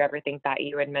you ever think that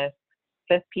you would miss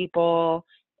cis people?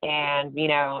 And,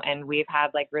 and we've had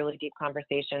like really deep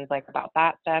conversations like about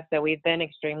that stuff. So we've been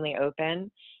extremely open.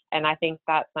 And I think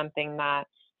that's something that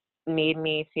made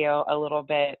me feel a little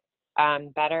bit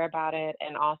better about it.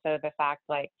 And also the fact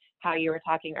like how you were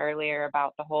talking earlier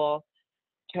about the whole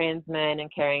trans men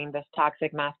and carrying this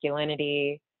toxic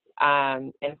masculinity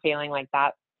and feeling like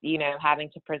that, having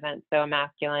to present so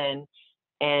masculine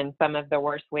in some of the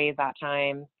worst ways at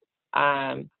times.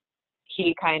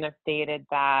 He kind of stated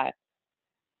that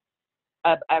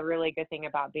a really good thing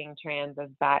about being trans is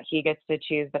that he gets to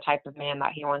choose the type of man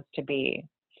that he wants to be.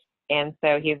 And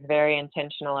so he's very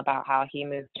intentional about how he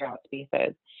moves throughout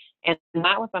species. And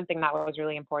that was something that was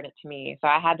really important to me. So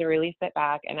I had to really sit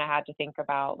back and I had to think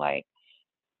about, like,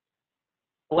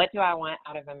 what do I want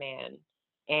out of a man?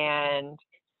 And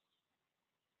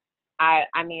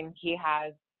I mean, he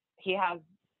has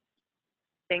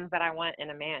things that I want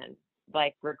in a man,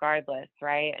 like, regardless,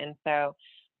 right? And so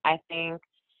I think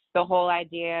the whole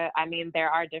idea, I mean, there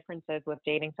are differences with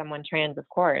dating someone trans, of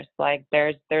course. Like,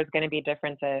 there's going to be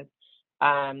differences.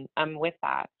 I'm with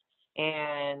that.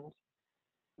 And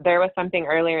there was something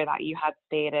earlier that you had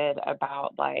stated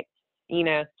about, like, you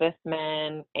know, cis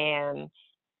men, and,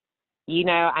 you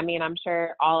know, I mean, I'm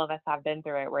sure all of us have been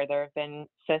through it, where there have been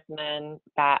cis men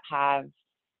that have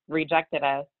rejected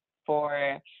us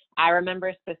for, I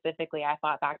remember specifically, I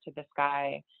thought back to this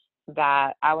guy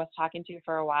that I was talking to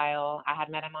for a while. I had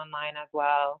met him online as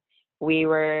well. He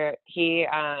was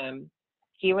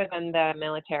in the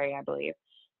military, I believe,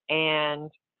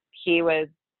 and he was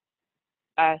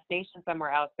stationed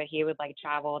somewhere else, but he would, like,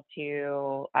 travel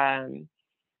to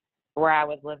where I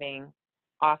was living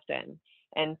often.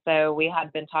 And so we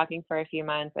had been talking for a few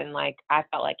months, and, like, I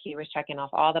felt like he was checking off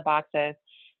all the boxes.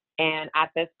 And at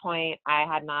this point, I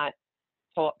had not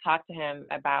talked to him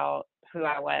about who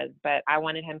I was, but I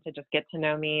wanted him to just get to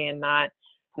know me and not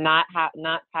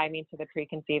tie me to the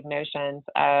preconceived notions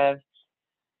of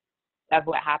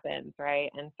what happens,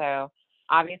 right? And so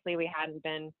obviously we hadn't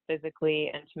been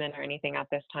physically intimate or anything at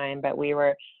this time, but we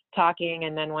were talking.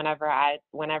 And then whenever I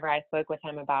spoke with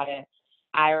him about it,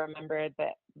 I remembered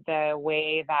that the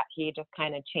way that he just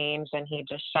kind of changed, and he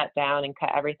just shut down and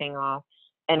cut everything off.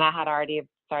 And I had already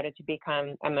started to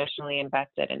become emotionally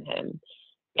invested in him.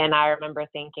 And I remember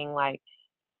thinking, like,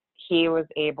 he was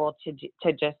able to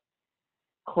just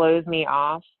close me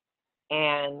off,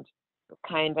 and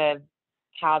kind of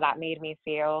how that made me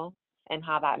feel, and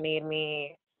how that made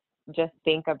me just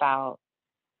think about,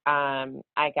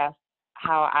 I guess,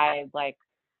 how I, like,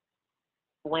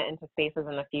 went into spaces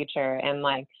in the future. And,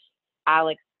 like,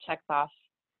 Alex checks off,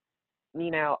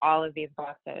 you know, all of these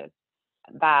boxes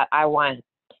that I want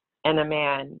in a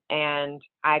man, and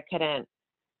I couldn't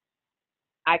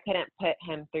put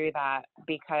him through that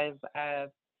because of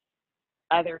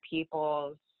other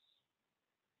people's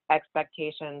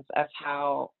expectations of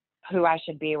who I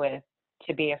should be with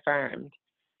to be affirmed.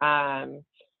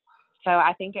 So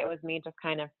I think it was me just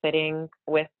kind of sitting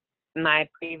with my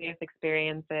previous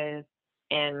experiences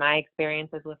and my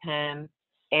experiences with him,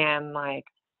 and, like,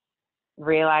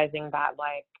 realizing that,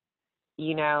 like,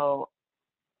 you know,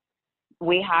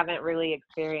 we haven't really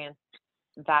experienced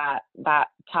that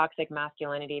toxic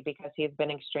masculinity, because he's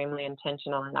been extremely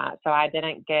intentional in that. So I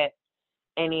didn't get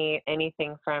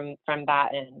anything from that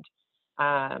end.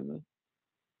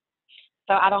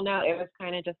 So I don't know, it was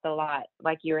kind of just a lot.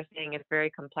 Like you were saying, it's very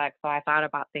complex. So I thought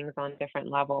about things on different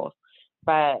levels.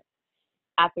 But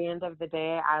at the end of the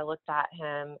day, I looked at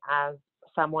him as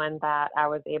someone that I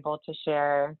was able to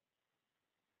share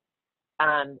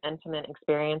intimate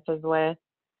experiences with,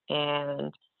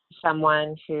 and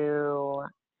someone who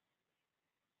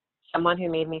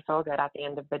made me feel good at the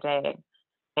end of the day.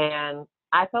 And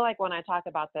I feel like when I talk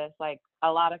about this, like,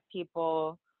 a lot of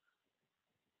people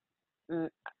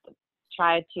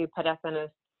try to put us in a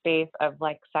space of,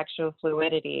 like, sexual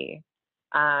fluidity,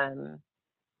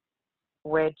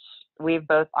 which we've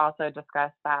both also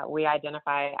discussed that we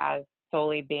identify as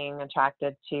solely being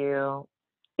attracted to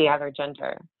the other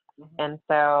gender. Mm-hmm. And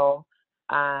so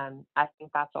I think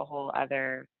that's a whole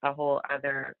other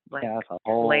like,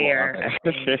 layer.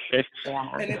 Yeah.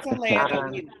 And it's a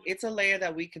layer it's a layer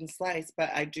that we can slice, but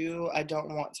I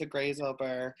don't want to graze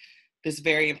over this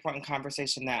very important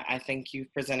conversation that I think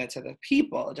you've presented to the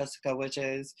people, Jessica, which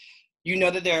is, you know,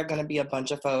 that there are going to be a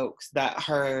bunch of folks that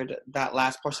heard that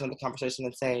last portion of the conversation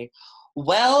and say,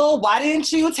 well, why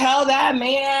didn't you tell that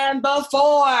man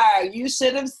before? You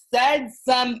should have said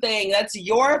something. That's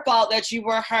your fault that you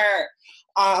were hurt.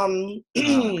 Oh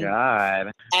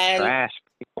God, and trash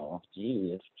people.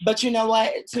 Jeez. But you know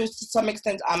what? To some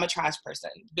extent, I'm a trash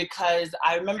person, because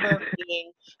I remember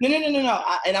being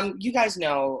no. You guys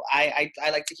know I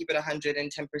like to keep it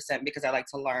 110% because I like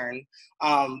to learn.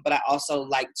 But I also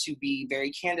like to be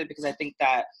very candid, because I think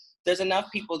that there's enough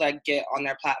people that get on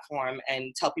their platform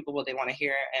and tell people what they want to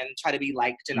hear and try to be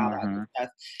liked and all that other stuff.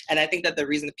 And I think that the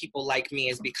reason that people like me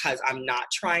is because I'm not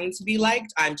trying to be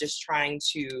liked. I'm just trying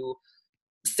to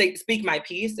speak my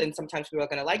piece, and sometimes people are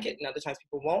going to like it and other times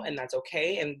people won't, and that's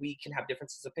okay. And we can have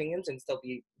differences of opinions and still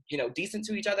be, you know, decent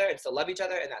to each other and still love each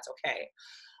other, and that's okay.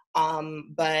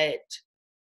 But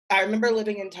I remember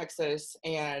living in Texas,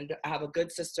 and I have a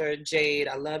good sister, Jade.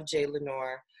 I love Jade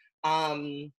Lenore.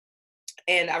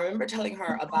 And I remember telling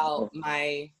her about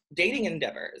my dating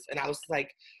endeavors, and I was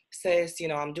like, sis, you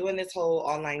know, I'm doing this whole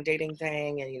online dating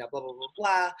thing and, you know, blah, blah, blah,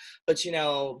 blah. But, you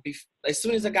know, as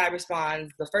soon as a guy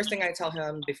responds, the first thing I tell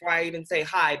him before I even say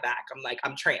hi back, I'm like,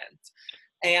 I'm trans.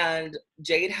 And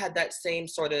Jade had that same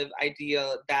sort of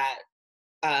idea that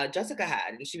Jessica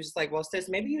had. And she was just like, well, sis,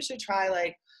 maybe you should try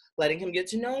like letting him get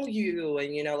to know you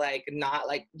and, you know, like not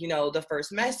like, you know, the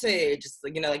first message,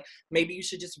 you know, like maybe you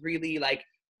should just really like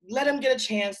let him get a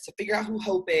chance to figure out who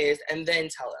Hope is and then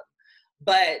tell him.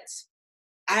 But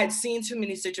I had seen too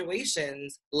many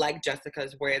situations like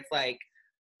Jessica's where it's like,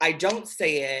 I don't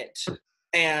say it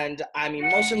and I'm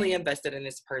emotionally invested in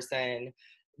this person.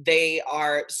 They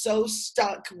are so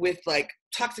stuck with like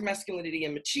toxic masculinity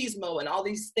and machismo and all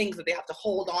these things that they have to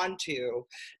hold on to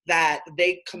that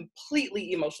they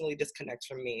completely emotionally disconnect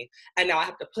from me. And now I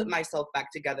have to put myself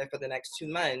back together for the next 2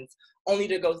 months only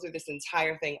to go through this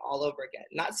entire thing all over again.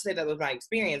 Not to say that was my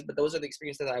experience, but those are the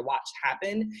experiences that I watched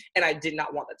happen. And I did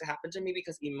not want that to happen to me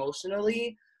because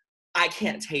emotionally, I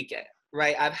can't take it,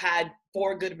 right? I've had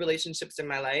 4 good relationships in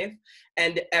my life,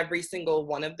 and every single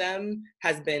one of them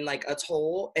has been like a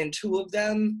toll, and 2 of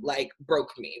them like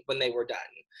broke me when they were done.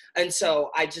 And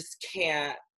so I just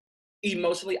can't,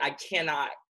 emotionally, I cannot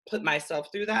put myself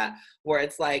through that where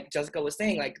it's like Jessica was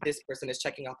saying, like this person is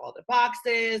checking off all the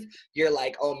boxes. You're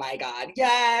like, oh my God,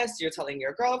 yes. You're telling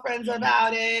your girlfriends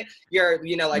about it. You're,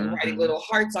 you know, like writing little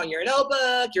hearts on your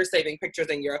notebook. You're saving pictures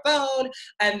in your phone.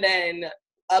 And then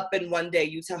up in one day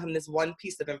you tell him this one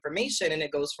piece of information and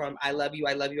it goes from I love you,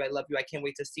 I love you, I love you, I can't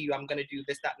wait to see you, I'm gonna do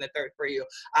this, that, and the third for you,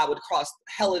 I would cross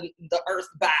hell and the earth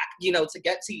back, you know, to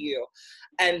get to you.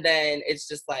 And then it's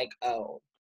just like, oh,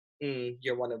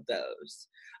 you're one of those.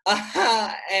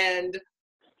 And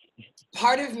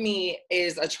part of me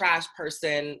is a trash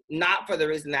person, not for the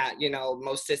reason that, you know,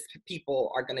 most cis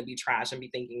people are going to be trash and be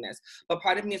thinking this, but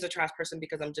part of me is a trash person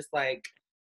because I'm just like,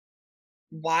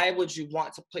 why would you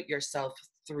want to put yourself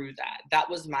through that? That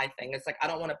was my thing. It's like, I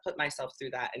don't want to put myself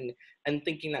through that and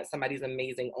thinking that somebody's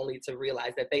amazing only to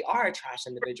realize that they are a trash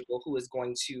individual who is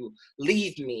going to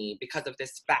leave me because of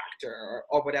this factor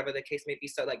or whatever the case may be.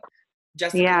 So like,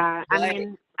 Jessica. Yeah, I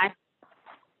mean,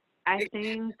 I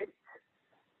think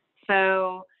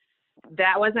so.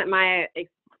 That wasn't my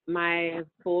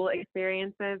full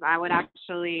experiences.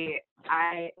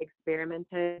 I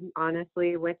experimented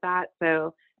honestly with that.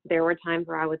 So there were times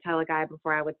where I would tell a guy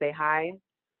before I would say hi.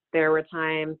 There were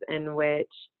times in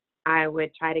which I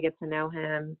would try to get to know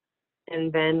him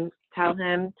and then tell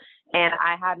him. And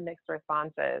I had mixed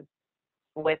responses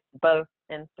with both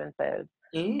instances.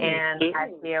 And I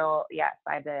feel, yes,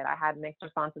 I did. I had mixed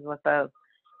responses with both.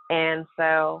 And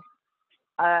so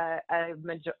a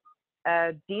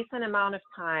decent amount of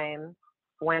time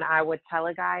when I would tell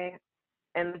a guy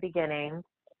in the beginning,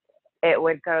 it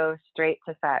would go straight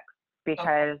to sex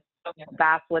because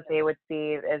that's what they would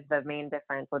see is the main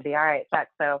difference would be, all right,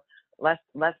 sex. So let's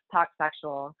talk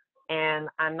sexual. And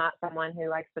I'm not someone who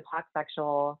likes to talk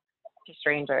sexual to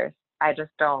strangers. I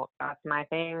just don't. That's my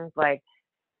thing. Like,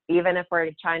 even if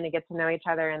we're trying to get to know each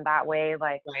other in that way,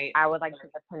 like I would like to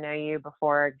get to know you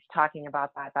before talking about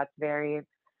that. That's very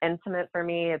intimate for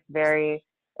me.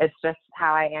 It's just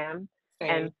how I am. Same.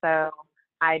 And so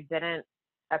I didn't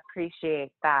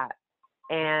appreciate that.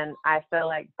 And I feel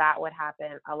like that would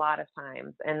happen a lot of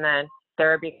times. And then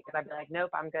there would be, I'd be like, nope,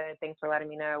 I'm good. Thanks for letting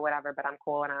me know, whatever, but I'm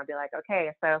cool. And I'd be like,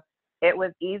 okay. So it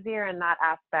was easier in that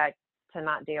aspect to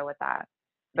not deal with that.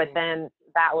 But then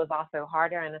that was also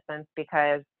harder in a sense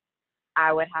because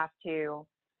I would have to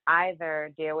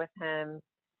either deal with him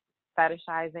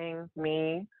fetishizing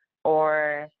me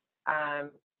or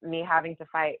me having to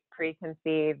fight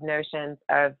preconceived notions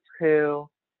of who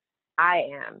I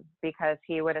am because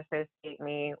he would associate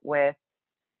me with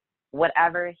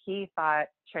whatever he thought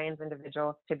trans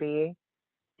individuals to be.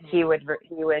 He would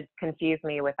confuse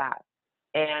me with that.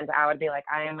 And I would be like,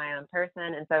 I am my own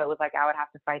person. And so it was like I would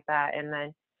have to fight that. And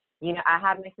then, you know, I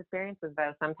had mixed experiences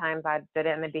though. Sometimes I did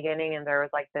it in the beginning and there was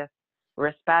like this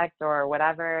respect or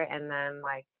whatever. And then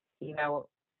like, you know,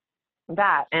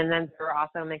 that. And then there were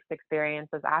also mixed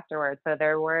experiences afterwards. So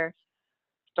there were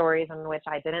stories in which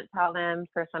I didn't tell them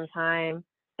for some time.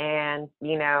 And,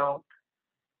 you know,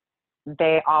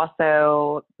 they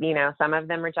also, you know, some of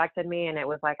them rejected me and it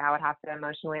was like I would have to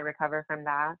emotionally recover from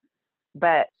that.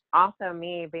 But also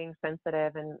me being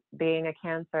sensitive and being a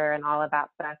Cancer and all of that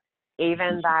stuff,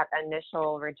 even that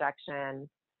initial rejection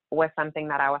was something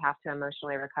that I would have to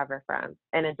emotionally recover from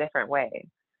in a different way.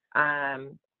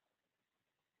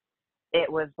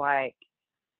 It was like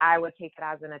I would take it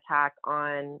as an attack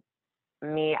on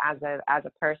me as a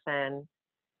person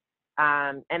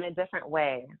in a different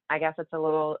way. I guess it's a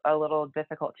little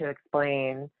difficult to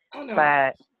explain,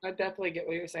 but I definitely get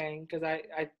what you're saying, because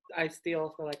I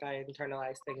still feel like I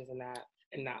internalize things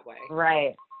in that way.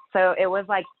 Right. So it was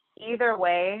like either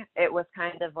way, it was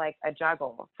kind of like a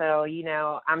juggle. So, you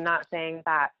know, I'm not saying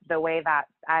that the way that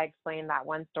I explained that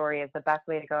one story is the best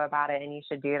way to go about it and you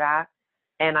should do that.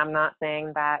 And I'm not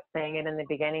saying that saying it in the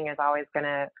beginning is always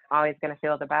gonna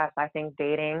feel the best. I think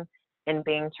dating and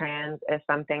being trans is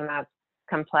something that's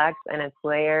complex and it's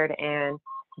layered, and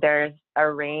there's a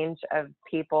range of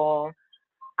people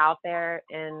out there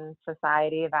in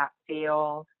society that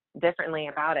feel differently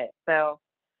about it. So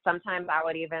sometimes I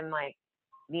would even like,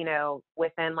 you know,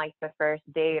 within like the first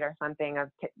date or something of,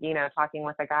 you know, talking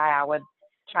with a guy, I would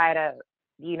try to,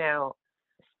 you know,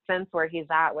 sense where he's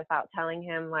at without telling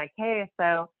him like, hey,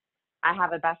 so I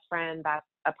have a best friend that's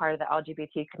a part of the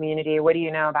LGBT community. What do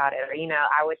you know about it? Or, you know,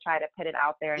 I would try to put it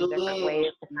out there in different ways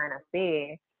to kind of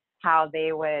see how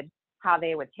they would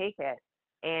take it.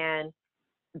 And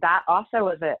that also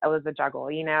was a juggle,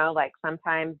 you know, like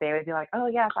sometimes they would be like, oh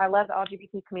yes, I love the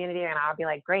LGBT community. And I'll be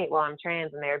like, great, well, I'm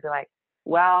trans. And they would be like,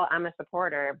 well, I'm a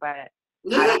supporter, but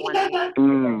I don't want to be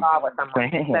involved with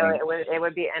someone. So it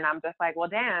would be, and I'm just like, well,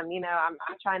 damn, you know, I'm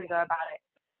trying to go about it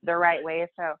the right way.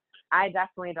 So I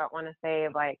definitely don't want to say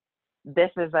like,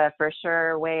 this is a for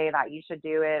sure way that you should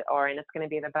do it, and it's going to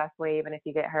be the best way, even if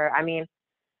you get hurt. I mean,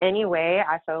 anyway,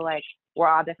 I feel like we're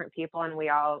all different people and we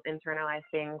all internalize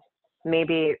things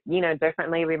maybe, you know,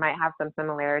 differently. We might have some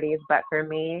similarities, but for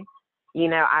me, you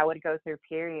know, I would go through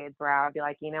periods where I would be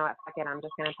like, you know what, fuck it, I'm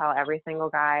just going to tell every single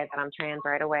guy that I'm trans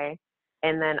right away.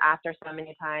 And then after so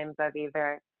many times of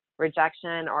either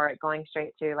rejection or it going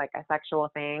straight to like a sexual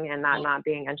thing and not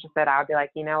being interested, I would be like,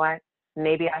 you know what,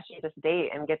 maybe I should just date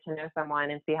and get to know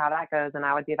someone and see how that goes. And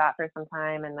I would do that for some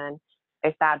time. And then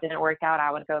if that didn't work out,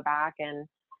 I would go back, and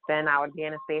then I would be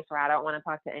in a space where I don't want to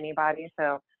talk to anybody.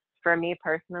 So for me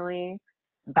personally,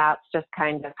 that's just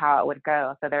kind of how it would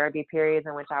go. So there would be periods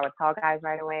in which I would tell guys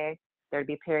right away. There'd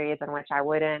be periods in which I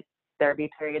wouldn't. There'd be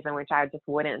periods in which I just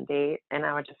wouldn't date, and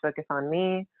I would just focus on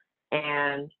me.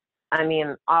 And I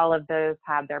mean, all of those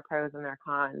had their pros and their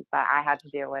cons that I had to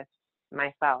deal with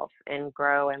myself and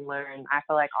grow and learn. I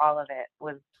feel like all of it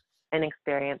was an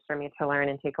experience for me to learn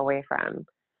and take away from.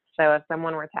 So if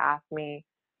someone were to ask me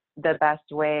the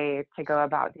best way to go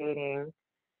about dating,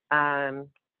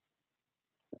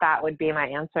 that would be my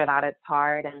answer, that it's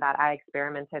hard and that I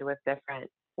experimented with different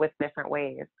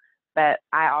ways. But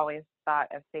I always thought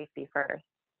of safety first.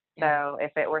 So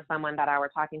if it were someone that I were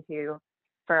talking to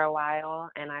for a while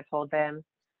and I told them,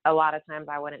 a lot of times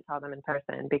I wouldn't tell them in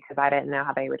person because I didn't know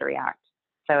how they would react.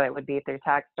 So it would be through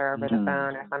text or over the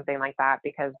phone or something like that,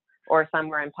 or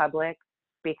somewhere in public,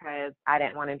 because I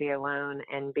didn't want to be alone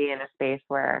and be in a space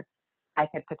where I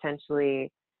could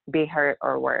potentially be hurt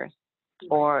or worse.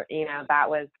 Or, you know,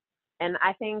 and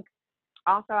I think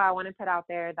also I want to put out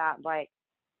there that like,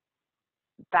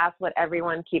 that's what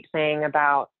everyone keeps saying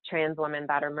about trans women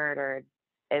that are murdered,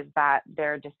 is that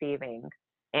they're deceiving.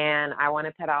 And I want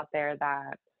to put out there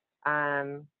that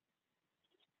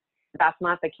that's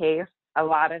not the case. A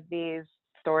lot of these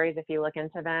stories, if you look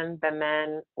into them, the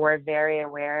men were very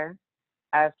aware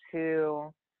of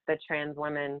who the trans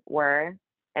women were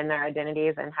and their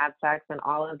identities and had sex and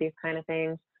all of these kind of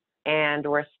things, and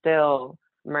were still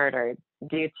murdered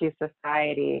due to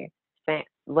society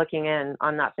looking in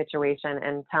on that situation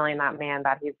and telling that man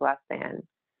that he's less than.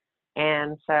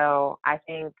 And so I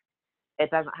think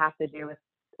it doesn't have to do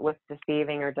with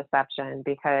deceiving or deception,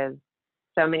 because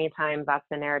so many times that's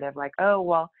the narrative, like, oh,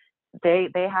 well, they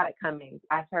had it coming.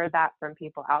 I've heard that from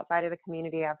people outside of the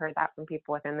community. I've heard that from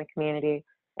people within the community.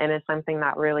 And it's something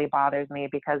that really bothers me,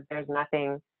 because there's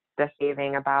nothing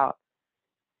deceiving about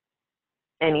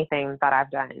anything that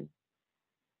I've done.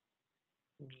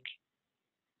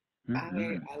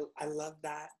 I love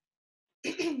that.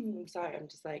 I'm sorry, I'm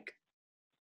just like,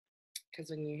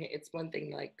 because when it's one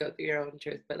thing to like go through your own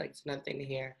truth, but like it's another thing to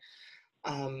hear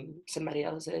somebody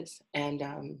else's. And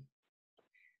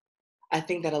I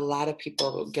think that a lot of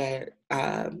people get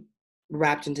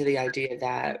wrapped into the idea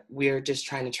that we're just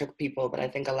trying to trick people, but I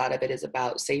think a lot of it is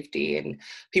about safety, and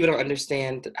people don't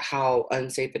understand how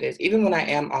unsafe it is. Even when I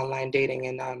am online dating,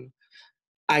 and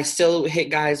I still hit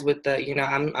guys with the, you know,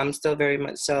 I'm still very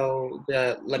much so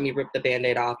the let me rip the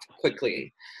Band-Aid off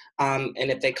quickly. And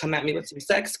if they come at me with some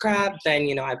sex crap, then,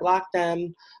 you know, I block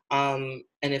them. And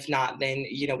if not, then,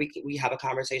 you know, we have a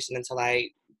conversation until I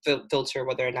filter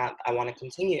whether or not I want to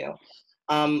continue.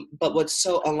 But what's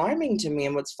so alarming to me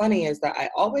and what's funny is that I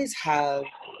always have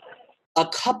a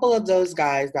couple of those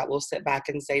guys that will sit back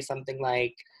and say something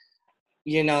like,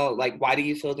 you know, like, why do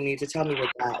you feel the need to tell me with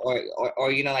that?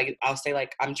 Or, you know, like, I'll say,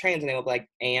 like, I'm trans, and they will be like,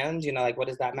 and, you know, like, what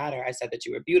does that matter? I said that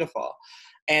you were beautiful.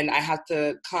 And I have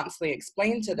to constantly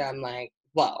explain to them, like,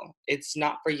 well, it's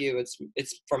not for you.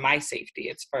 It's for my safety.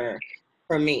 It's for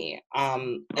me.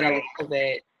 And a lot of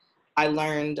it, I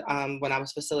learned when I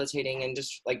was facilitating and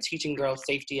just like teaching girls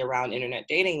safety around internet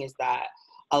dating is that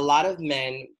a lot of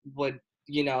men would,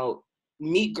 you know,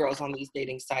 meet girls on these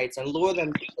dating sites and lure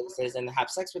them to places and have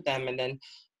sex with them and then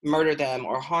murder them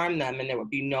or harm them, and there would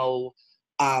be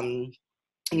um,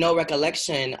 no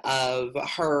recollection of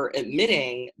her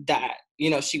admitting that, you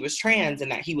know, she was trans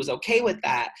and that he was okay with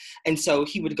that, and so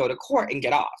he would go to court and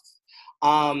get off.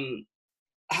 Um,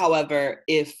 However,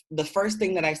 if the first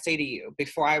thing that I say to you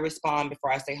before I respond,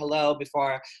 before I say hello,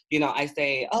 before, you know, I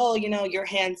say, oh, you know, you're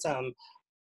handsome,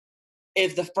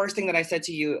 if the first thing that I said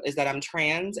to you is that I'm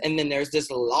trans, and then there's this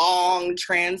long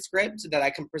transcript that I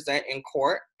can present in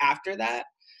court after that,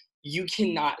 you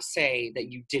cannot say that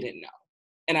you didn't know.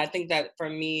 And I think that for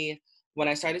me, when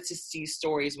I started to see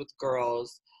stories with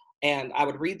girls, and I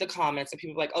would read the comments and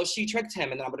people were like, oh, she tricked him.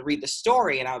 And then I would read the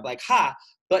story and I would be like, ha,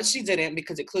 but she didn't,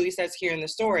 because it clearly says here in the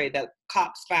story that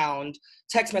cops found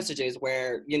text messages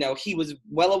where, you know, he was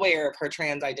well aware of her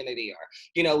trans identity, or,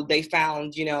 you know, they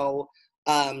found, you know,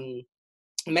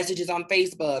 messages on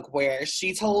Facebook where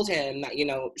she told him that, you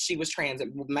know, she was trans. It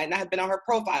might not have been on her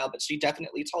profile, but she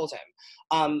definitely told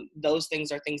him. Those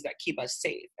things are things that keep us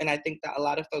safe. And I think that a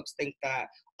lot of folks think that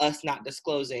us not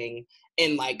disclosing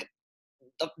in like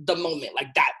the moment,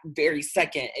 like that very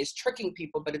second, is tricking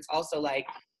people, but it's also like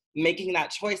making that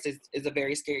choice is a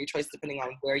very scary choice depending on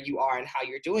where you are and how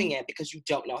you're doing it, because you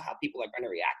don't know how people are going to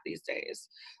react these days.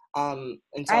 And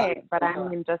so right, but I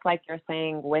mean, just like you're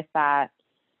saying with that,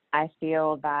 I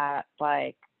feel that,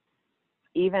 like,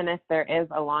 even if there is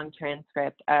a long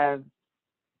transcript of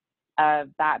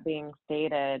that being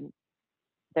stated,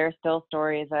 there's still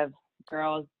stories of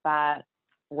girls that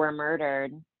were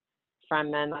murdered from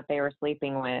men that they were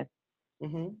sleeping with,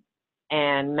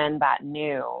 and men that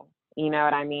knew, you know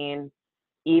what I mean?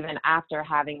 Even after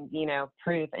having, you know,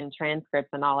 proof and transcripts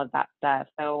and all of that stuff.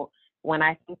 So when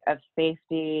I think of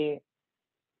safety,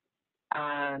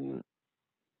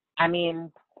 I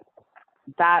mean,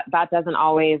 that doesn't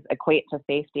always equate to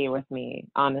safety with me,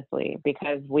 honestly,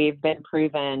 because we've been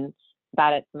proven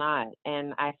that it's not.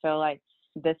 And I feel like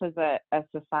this is a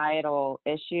societal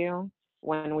issue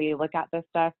when we look at this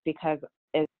stuff, because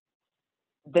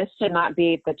this should not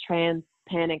be the trans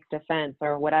panic defense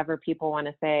or whatever people want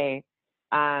to say.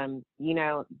 You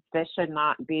know, this should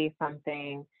not be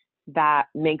something that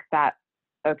makes that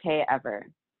okay ever.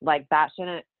 Like, that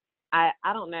shouldn't, I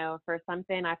don't know, for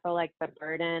something, I feel like the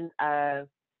burden of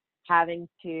having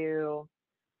to,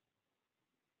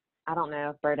 I don't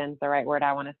know if burden's the right word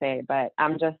I want to say, but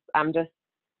I'm just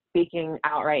speaking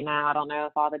out right now. I don't know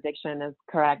if all the diction is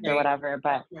correct or whatever,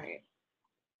 but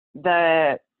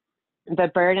the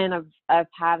burden of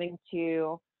having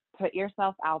to put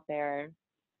yourself out there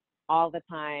all the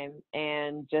time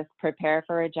and just prepare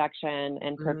for rejection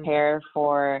and prepare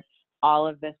for all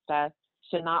of this stuff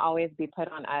should not always be put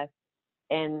on us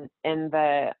in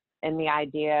the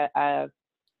idea of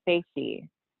safety.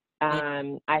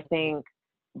 I think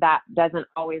that doesn't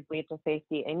always lead to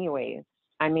safety anyways.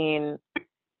 I mean,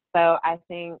 so I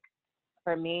think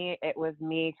for me, it was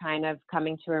me kind of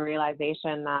coming to a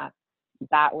realization that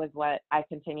that was what I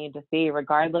continued to see,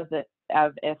 regardless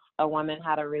of if a woman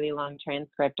had a really long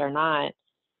transcript or not.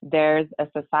 There's a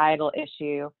societal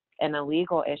issue and a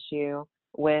legal issue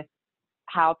with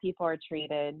how people are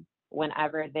treated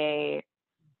whenever they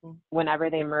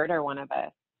murder one of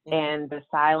us, and the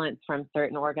silence from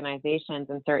certain organizations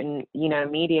and certain, you know,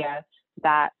 media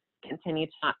that continue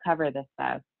to not cover this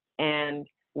stuff. And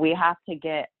we have to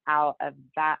get out of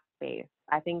that space.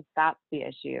 I think that's the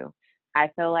issue.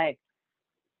 I feel like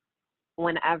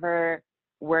whenever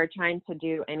we're trying to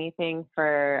do anything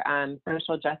for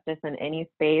social justice in any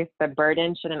space, the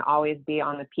burden shouldn't always be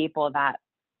on the people that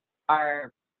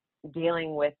are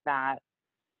dealing with that.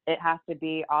 It has to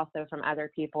be also from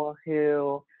other people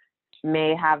who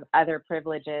may have other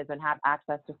privileges and have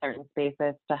access to certain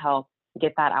spaces to help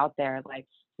get that out there. Like,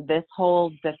 this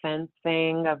whole defense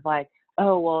thing of like,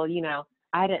 oh, well, you know,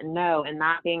 I didn't know, and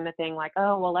that being the thing, like,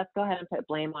 oh, well, let's go ahead and put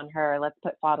blame on her. Let's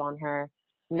put fault on her.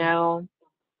 No,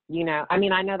 you know, I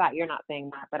mean, I know that you're not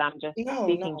saying that, but I'm just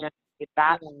speaking generally.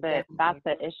 That's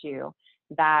the issue,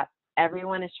 that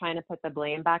everyone is trying to put the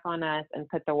blame back on us and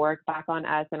put the work back on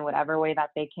us in whatever way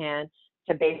that they can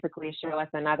to basically show us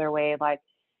another way, like,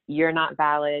 you're not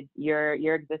valid, your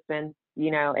existence,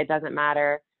 you know, it doesn't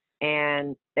matter.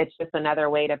 And it's just another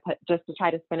way to try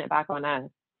to spin it back on us.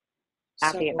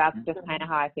 that's just kind of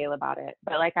how I feel about it.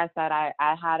 But like I said,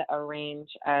 I had a range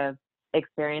of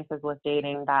experiences with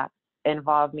dating that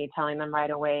involved me telling them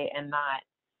right away and not.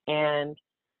 And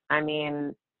I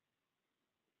mean,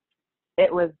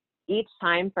 it was, each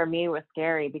time for me was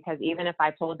scary, because even if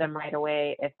I told them right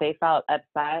away, if they felt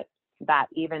upset that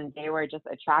even they were just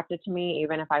attracted to me,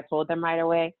 even if I told them right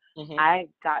away, I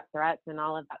got threats and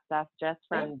all of that stuff just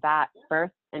from that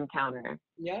first encounter.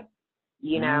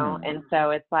 You know, and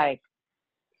so it's like,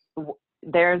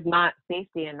 there's not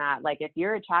safety in that. Like, if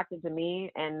you're attracted to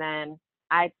me and then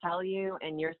I tell you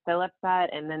and you're still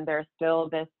upset, and then there's still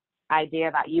this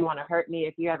idea that you want to hurt me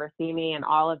if you ever see me and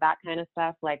all of that kind of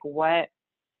stuff, like, what,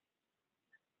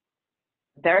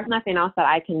 there's nothing else that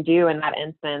I can do in that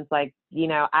instance. Like, you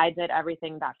know, I did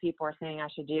everything that people were saying I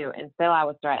should do, and still I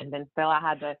was threatened, and still I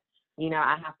had to, you know,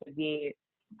 I have to be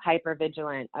hyper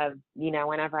vigilant of, you know,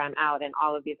 whenever I'm out and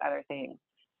all of these other things.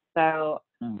 So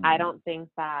I don't think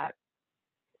that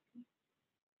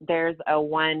there's a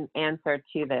one answer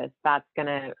to this that's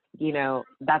gonna, you know,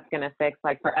 that's gonna fix,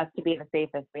 like, for us to be the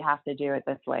safest, we have to do it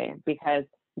this way, because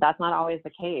that's not always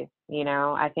the case. You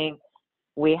know, I think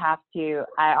we have to,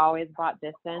 I always brought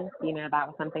distance, you know, that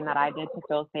was something that I did to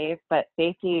feel safe, but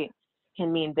safety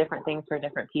can mean different things for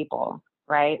different people,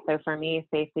 right? So for me,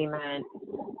 safety meant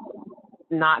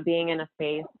not being in a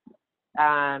space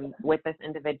with this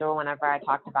individual whenever I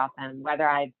talked about them, whether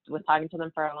I was talking to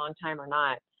them for a long time or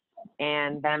not,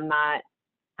 and them not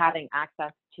having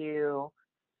access to,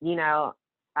 you know,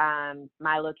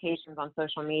 my locations on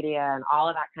social media and all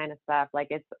of that kind of stuff. Like,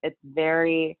 it's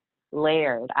very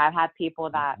layered. I've had people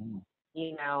that,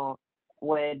 you know,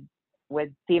 would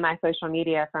see my social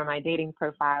media from my dating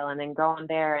profile and then go on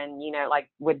there and, you know, like,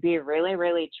 would be really,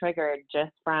 really triggered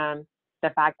just from the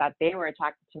fact that they were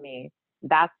attracted to me.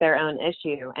 That's their own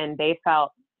issue. And they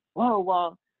felt, whoa,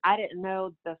 well, I didn't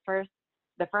know the first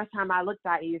time I looked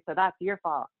at you, so that's your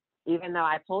fault, even though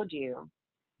I told you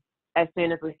as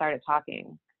soon as we started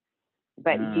talking.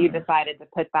 But you decided to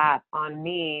put that on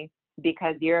me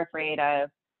because you're afraid of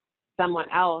someone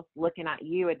else looking at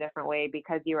you a different way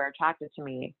because you were attracted to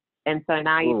me. And so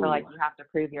now you feel like you have to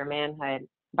prove your manhood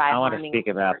by I want to speak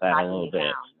about that a little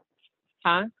bit.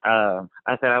 Huh?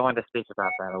 I said I wanted to speak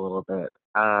about that a little bit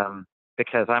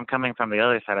because I'm coming from the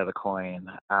other side of the coin,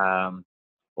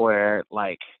 where,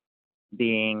 like,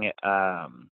 being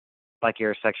like,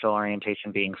 your sexual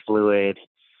orientation being fluid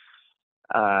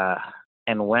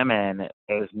in women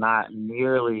is not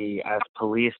nearly as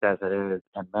policed as it is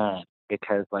in men,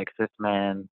 because, like, cis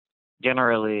men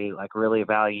generally, like, really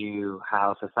value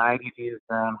how society views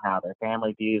them, how their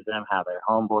family views them, how their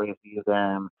homeboys view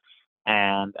them,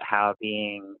 and how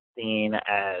being seen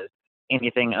as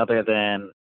anything other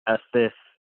than a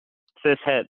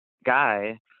cishet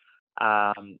guy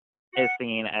is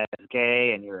seen as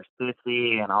gay, and you're a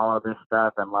sissy and all of this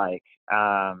stuff, and, like,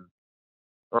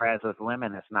 whereas with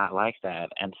women it's not like that.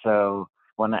 And so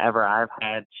whenever I've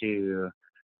had to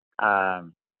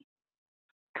come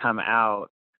out,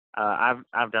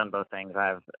 I've done both things.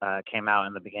 I've came out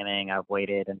in the beginning. I've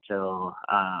waited until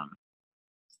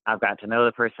I've got to know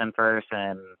the person first,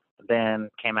 and then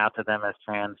came out to them as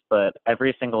trans. But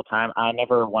every single time, I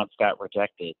never once got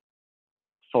rejected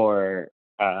for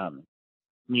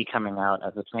me coming out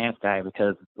as a trans guy,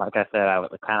 because, like I said, I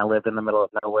kind of lived in the middle of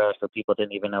nowhere, so people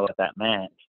didn't even know what that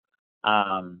meant.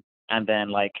 And then,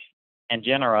 like, in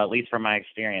general, at least from my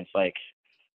experience, like,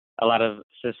 a lot of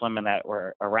cis women that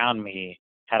were around me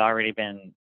had already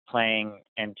been playing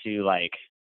into, like,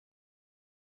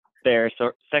 their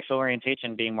sexual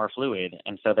orientation being more fluid,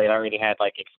 and so they'd already had,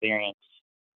 like, experience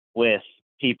with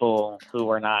people who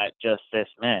were not just cis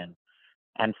men.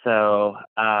 And so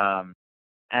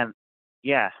and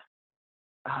yeah,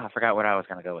 I forgot what I was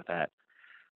going to go with that.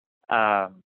 I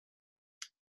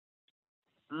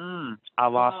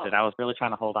lost it. I was really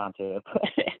trying to hold on to it.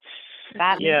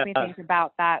 That makes me think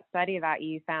about that study that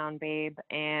you found, babe,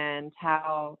 and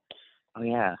how. Oh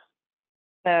yeah.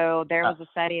 So there was a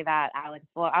study that Alex.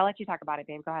 Well, I'll let you talk about it,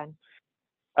 babe. Go ahead.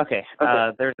 Okay.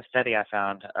 There's a study I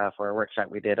found for a workshop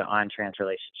we did on trans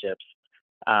relationships,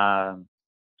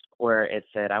 where it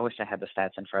said, I wish I had the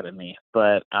stats in front of me,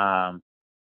 but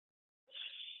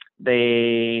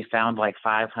they found like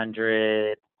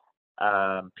 500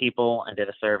 people and did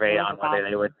a survey on whether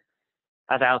they would,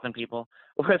 1,000 people,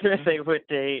 whether they would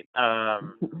date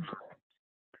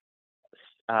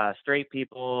straight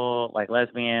people, like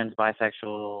lesbians,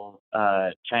 bisexual,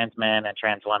 trans men, and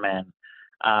trans women,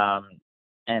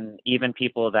 and even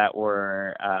people that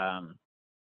were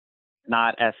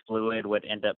not as fluid would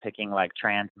end up picking like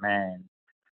trans men,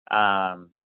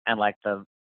 and like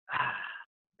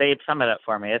Babe, sum it up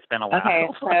for me. It's been a while. Okay,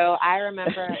 so I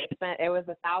remember it was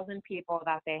 1,000 people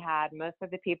that they had. Most of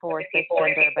the people were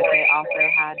cisgender, but they also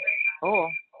had,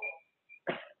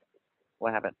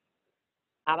 What happened?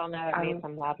 I don't know, it made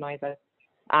some loud noises.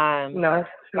 No.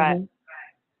 But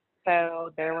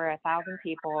so there were 1,000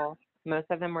 people.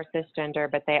 Most of them were cisgender,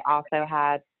 but they also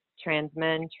had trans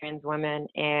men, trans women,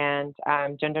 and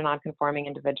gender nonconforming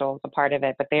individuals a part of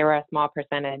it, but they were a small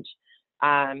percentage.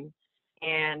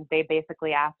 And they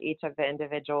basically asked each of the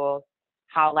individuals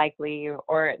how likely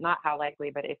or not how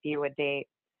likely, but if you would date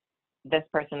this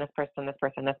person, this person, this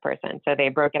person, this person. So they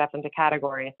broke it up into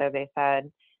categories. So they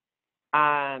said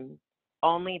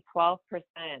only 12%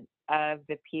 of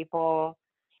the people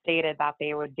stated that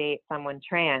they would date someone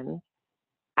trans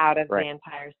out of the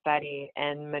entire study,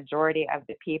 and majority of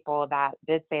the people that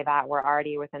did say that were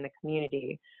already within the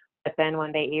community. But then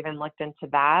when they even looked into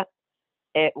that,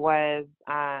 it was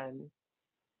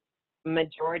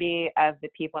majority of the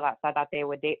people that said that they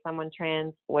would date someone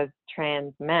trans was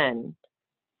trans men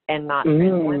and not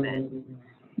trans women.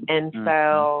 And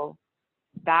so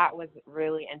that was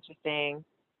really interesting.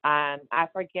 I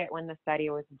forget when the study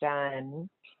was done.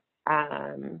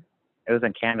 It was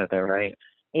in Canada, right?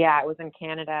 Yeah, it was in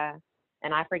Canada,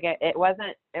 and I forget. It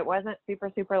wasn't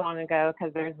super long ago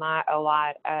because there's not a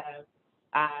lot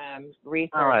of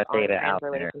research on trans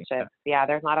relationships. Yeah,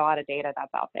 there's not a lot of data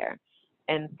that's out there.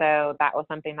 And so that was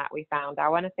something that we found. I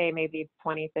want to say maybe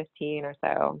 2015 or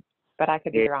so, but I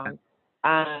could be wrong.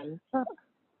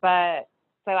 But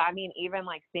so, I mean, even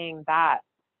like seeing that,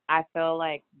 I feel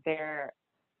like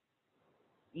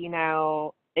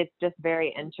it's just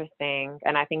very interesting.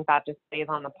 And I think that just stays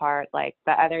on the part. Like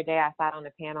the other day I sat on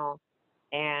a panel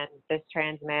and this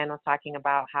trans man was talking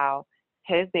about how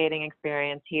his dating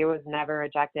experience, he was never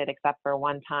rejected except for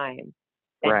one time.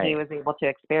 And he was able to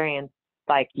experience,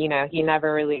 like, he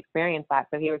never really experienced that.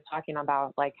 So he was talking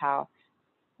about like how,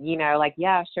 like,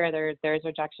 yeah, sure, there's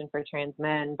rejection for trans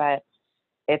men, but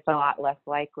it's a lot less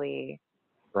likely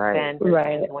than for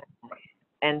trans women.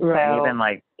 And so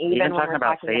even when we're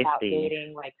talking about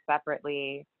dating like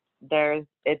separately,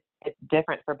 it's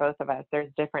different for both of us. There's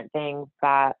different things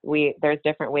that there's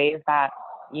different ways that,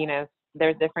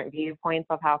 there's different viewpoints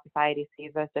of how society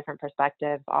sees us, different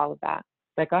perspectives, all of that.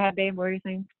 But go ahead, babe, what were you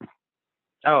saying?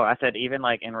 Oh, I said even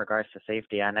like in regards to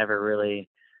safety, I never really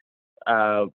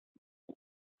thought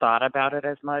about it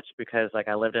as much because like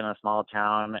I lived in a small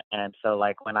town, and so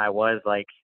like when I was like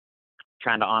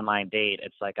trying to online date,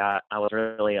 it's like I was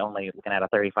really only looking at a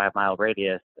 35-mile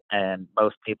radius, and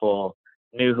most people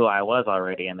knew who I was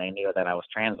already, and they knew that I was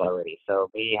trans already.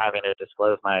 So me having to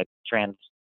disclose my trans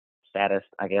status,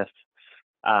 I guess,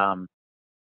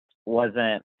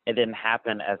 it didn't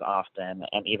happen as often.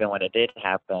 And even when it did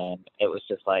happen, it was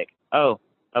just like, oh,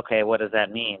 okay, what does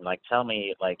that mean? Like, tell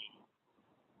me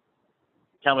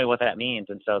what that means.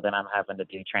 And so then I'm having to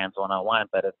do trans 101,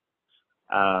 but it's,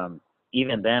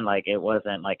 even then, like, it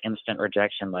wasn't like instant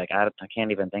rejection. Like I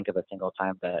can't even think of a single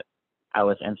time that I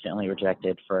was instantly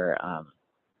rejected for,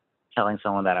 telling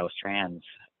someone that I was trans.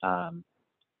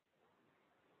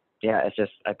 Yeah, it's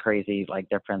just a crazy like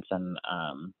difference in,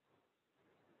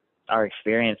 our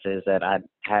experiences that I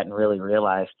hadn't really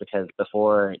realized, because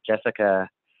before Jessica,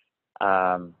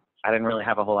 I didn't really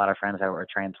have a whole lot of friends that were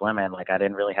trans women. Like I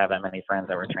didn't really have that many friends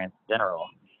that were trans in general.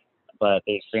 But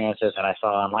the experiences that I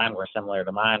saw online were similar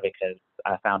to mine because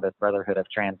I found this brotherhood of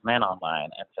trans men online.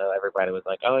 And so everybody was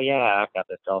like, oh yeah, I've got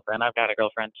this girlfriend. I've got a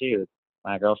girlfriend too.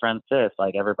 My girlfriend's cis.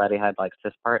 Like everybody had like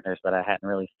cis partners, but I hadn't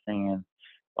really seen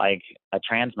like a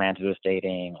trans man who was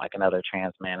dating like another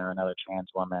trans man or another trans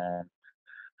woman.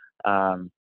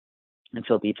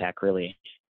 Until BTAC really.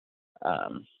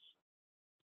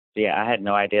 Yeah, I had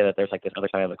no idea that there's like this other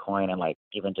side of the coin, and like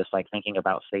even just like thinking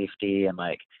about safety and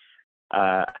like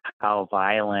how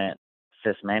violent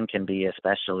cis men can be,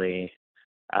 especially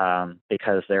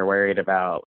because they're worried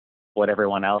about what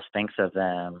everyone else thinks of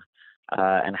them,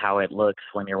 and how it looks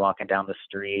when you're walking down the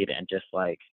street, and just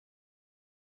like,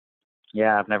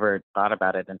 yeah, I've never thought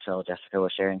about it until Jessica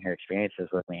was sharing her experiences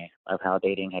with me of how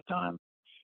dating had gone.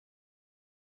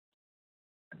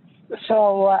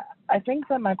 So I think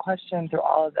that my question through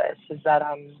all of this is that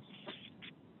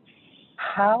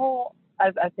how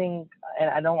I think, and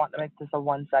I don't want to make this a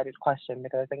one-sided question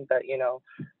because I think that,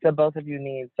 the both of you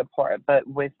need support, but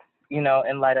with, in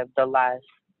light of the last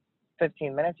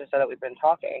 15 minutes or so that we've been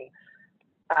talking,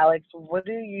 Alex, what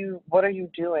are you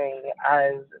doing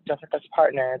as Jessica's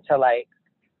partner to like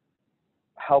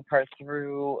help her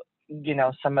through,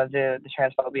 some of the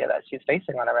transphobia that she's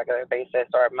facing on a regular basis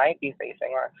or might be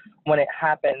facing, or when it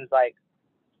happens, like,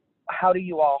 how do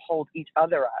you all hold each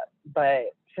other up,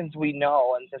 but since we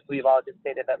know and since we've all just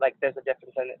stated that like there's a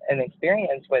difference in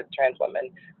experience with trans women,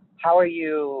 how are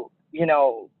you, you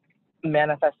know,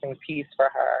 manifesting peace for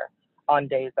her on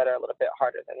days that are a little bit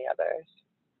harder than the others?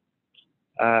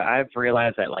 I've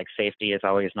realized that like safety is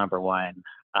always number one.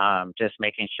 Just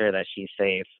making sure that she's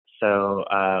safe. So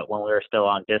when we were still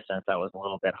on distance, that was a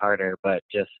little bit harder, but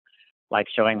just like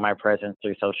showing my presence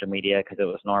through social media, because it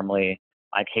was normally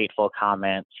like hateful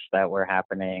comments that were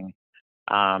happening.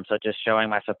 So just showing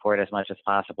my support as much as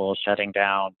possible, shutting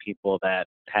down people that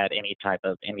had any type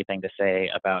of anything to say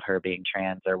about her being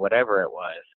trans or whatever it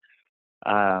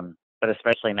was. But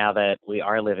especially now that we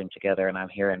are living together and I'm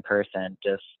here in person,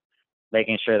 just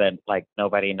making sure that like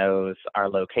nobody knows our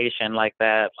location like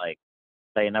that. Like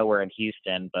they know we're in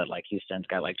Houston, but like Houston's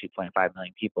got like 2.5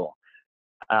 million people.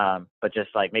 But just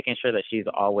like making sure that she's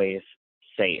always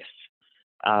safe.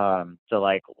 So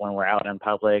like when we're out in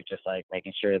public, just like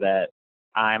making sure that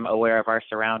I'm aware of our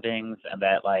surroundings and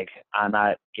that like I'm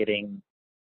not getting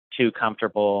too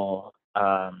comfortable.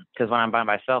 Because when I'm by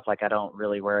myself, like I don't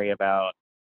really worry about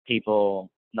people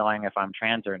knowing if I'm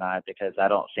trans or not, because I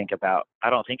don't think about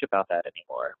that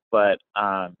anymore. But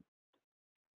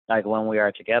like when we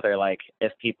are together, like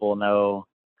if people know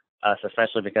us,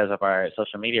 especially because of our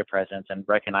social media presence and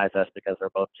recognize us because we're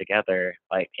both together,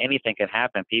 like anything can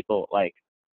happen. People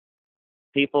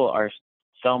are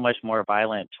so much more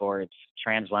violent towards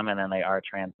trans women than they are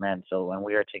trans men. So when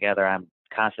we are together, I'm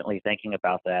constantly thinking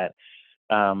about that.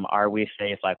 Are we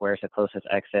safe? Like, where's the closest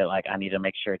exit? Like, I need to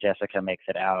make sure Jessica makes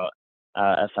it out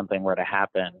if something were to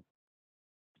happen.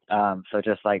 So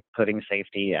just like putting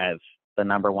safety as the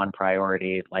number one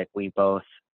priority. Like we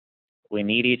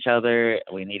need each other.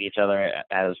 We need each other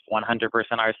as 100%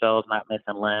 ourselves, not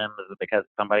missing limbs because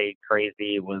somebody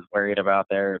crazy was worried about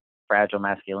their fragile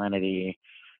masculinity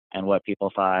and what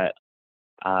people thought.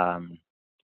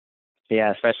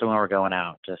 Yeah, especially when we're going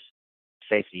out, just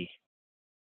safety.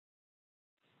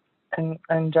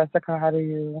 And Jessica, how do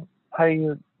you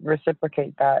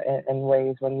reciprocate that in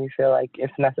ways when you feel like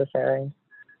it's necessary?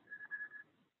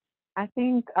 I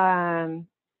think,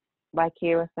 like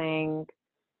you were saying,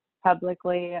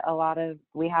 publicly,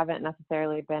 we haven't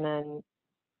necessarily been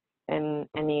in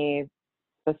any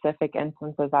specific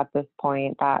instances at this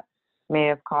point that may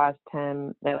have caused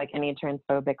him like any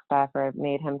transphobic stuff or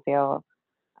made him feel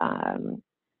a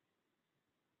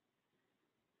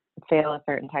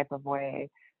certain type of way.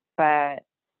 But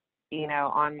you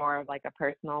know, on more of like a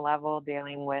personal level,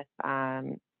 dealing with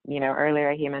you know,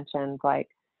 earlier he mentioned like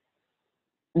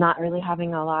not really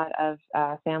having a lot of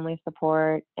family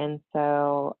support, and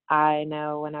so I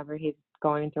know whenever he's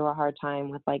going through a hard time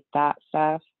with like that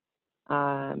stuff,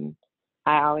 I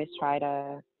always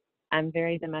I'm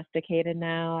very domesticated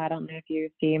now. I don't know if you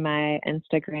see my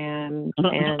Instagram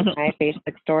and my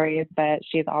Facebook stories, but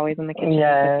she's always in the kitchen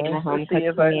cooking a home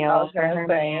cooked meal for her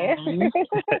man.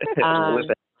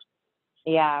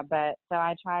 Yeah, but so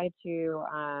I try to,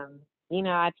 you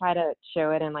know, I try to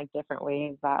show it in like different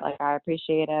ways that like I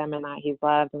appreciate him and that he's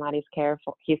loved and that he's cared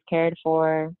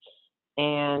for,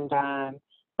 and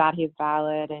that he's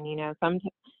valid. And you know,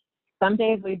 some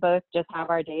days we both just have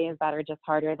our days that are just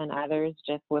harder than others,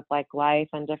 just with like life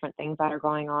and different things that are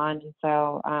going on. And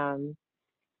so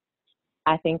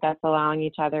I think that's allowing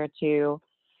each other to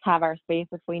have our space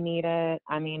if we need it.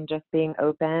 I mean, just being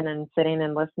open and sitting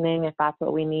and listening if that's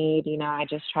what we need. You know, I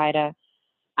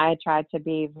try to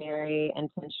be very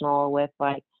intentional with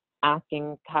like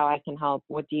asking how I can help.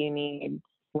 What do you need?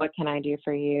 What can I do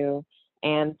for you?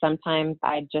 And sometimes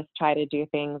I just try to do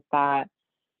things that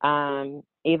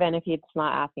even if he's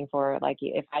not asking for it, like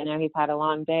if I know he's had a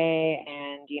long day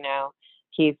and, you know,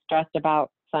 he's stressed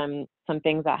about some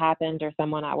things that happened or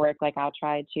someone at work, like I'll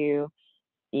try to,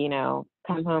 you know,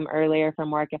 come home earlier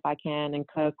from work if I can and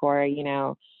cook, or, you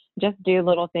know, just do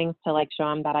little things to like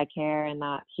show him that I care and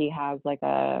that he has like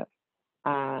a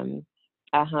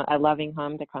loving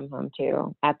home to come home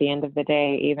to at the end of the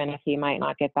day, even if he might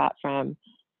not get that from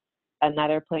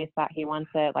another place that he wants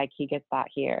it, like he gets that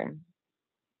here.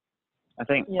 I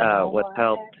think what's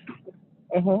helped.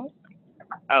 Mm-hmm.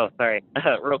 Oh, sorry.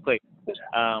 Real quick.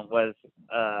 Was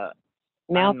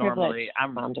male privilege.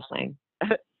 I'm just saying.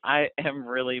 I am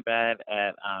really bad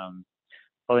at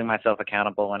holding myself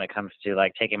accountable when it comes to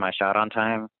like taking my shot on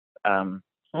time.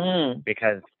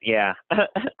 Because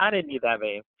I didn't need that,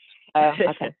 babe.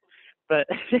 Okay. But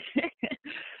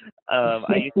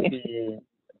I used to be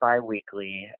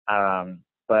bi-weekly,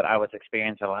 but I was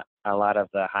experiencing a lot of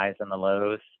the highs and the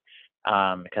lows.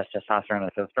 Because testosterone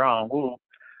is so strong. Woo.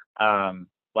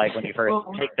 Like when you first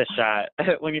take the shot,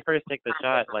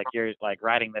 like you're like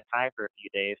riding this high for a few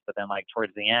days, but then like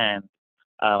towards the end,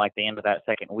 like the end of that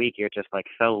second week, you're just like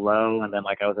so low. And then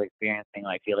like I was experiencing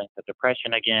like feelings of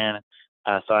depression again.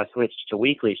 So I switched to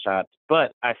weekly shots,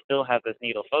 but I still have this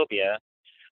needle phobia.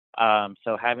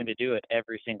 So having to do it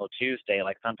every single Tuesday,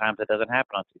 like sometimes it doesn't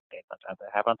happen on Tuesday, sometimes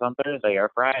it happens on Thursday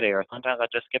or Friday, or sometimes I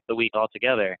just skip the week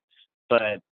altogether.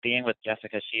 But being with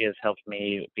Jessica, she has helped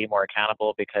me be more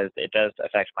accountable because it does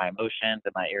affect my emotions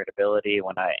and my irritability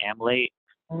when I am late.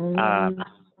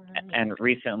 And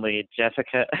recently,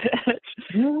 Jessica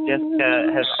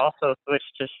has also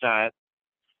switched to shots.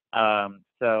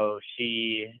 So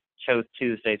she chose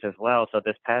Tuesdays as well. So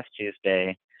this past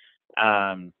Tuesday,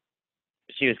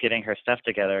 she was getting her stuff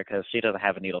together because she doesn't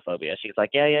have a needle phobia. She's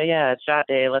like, yeah, it's shot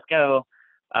day, let's go.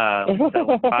 So we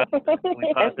paused it's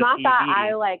the not TV. that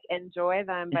I like enjoy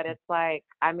them, but it's like,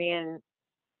 I mean,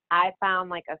 I found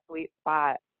like a sweet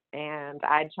spot, and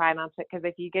I try not to, because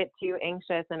if you get too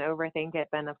anxious and overthink it,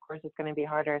 then of course it's going to to be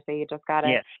harder. So you just gotta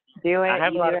do it. You do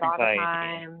it all the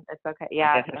time. It's okay.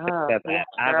 Yeah.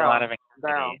 I have a lot of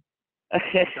anxiety.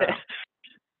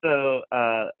 So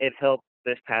it's helped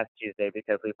this past Tuesday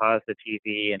because we paused the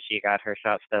TV and she got her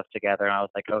shot stuff together, and I was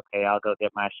like, okay, I'll go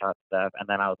get my shot stuff. And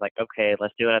then I was like, okay,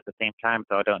 let's do it at the same time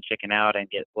so I don't chicken out and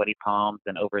get sweaty palms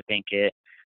and overthink it.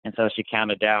 And so she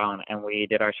counted down and we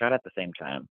did our shot at the same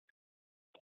time.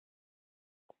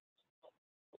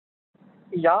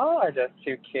 Y'all are just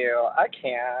too cute. I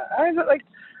can't. I just like,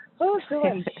 who's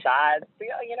doing shots?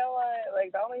 You know what?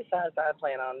 Like, the only shots I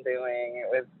plan on doing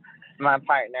with my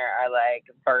partner are like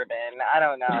bourbon. I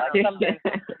don't know, like something.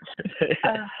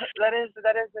 That is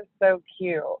just so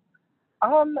cute.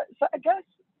 So I guess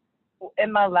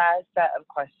in my last set of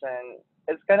questions,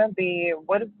 it's gonna be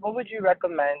what would you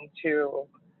recommend to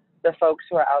the folks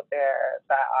who are out there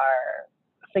that are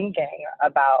thinking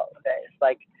about this?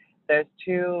 Like, there's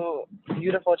two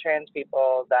beautiful trans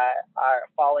people that are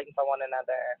falling for one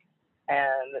another,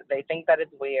 and they think that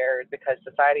it's weird because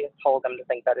society has told them to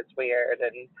think that it's weird,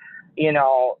 and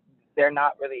they're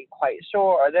not really quite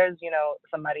sure. Or there's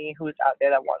somebody who's out there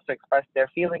that wants to express their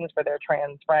feelings for their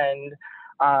trans friend,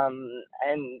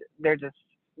 and they're just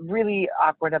really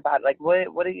awkward about it. Like,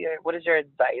 what is your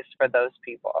advice for those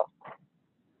people?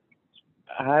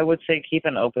 I would say keep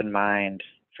an open mind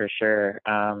for sure,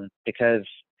 because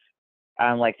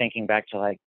I'm like thinking back to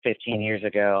like 15 years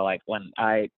ago, like when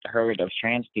I heard of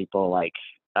trans people, like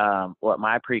what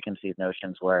my preconceived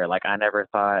notions were. Like, I never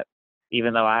thought,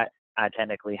 even though I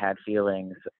technically had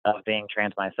feelings of being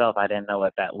trans myself, I didn't know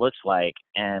what that looked like.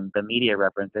 And the media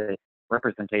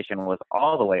representation was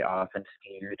all the way off and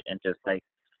skewed, and just like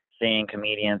seeing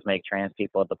comedians make trans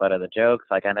people the butt of the jokes.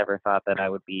 Like, I never thought that I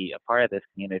would be a part of this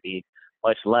community,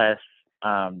 much less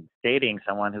dating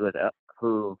someone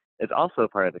who is also a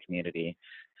part of the community.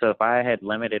 So if I had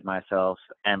limited myself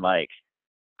and like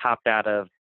hopped out of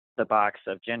the box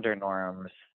of gender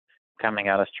norms coming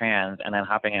out as trans, and then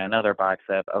hopping in another box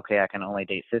of, okay, I can only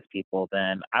date cis people,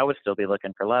 then I would still be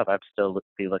looking for love. I'd still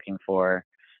be looking for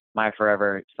my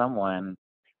forever someone,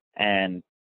 and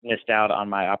missed out on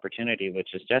my opportunity, which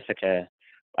is Jessica.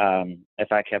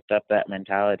 If I kept up that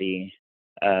mentality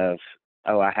of,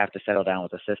 oh, I have to settle down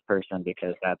with a cis person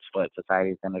because that's what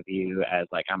society's going to view as,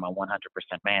 like, I'm a 100%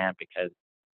 man because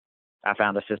I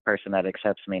found a cis person that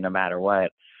accepts me no matter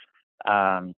what.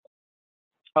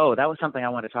 Oh, that was something I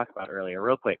wanted to talk about earlier,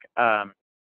 real quick.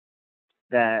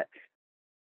 That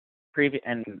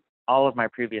and all of my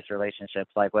previous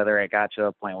relationships, like whether it got to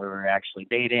a point where we were actually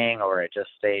dating or it just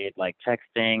stayed like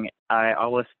texting, I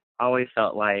always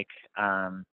felt like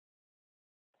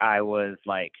I was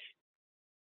like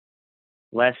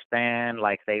less than,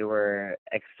 like they were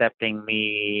accepting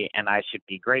me, and I should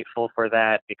be grateful for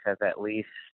that because at least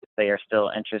they are still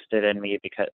interested in me,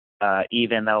 because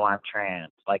even though I'm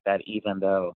trans, like that even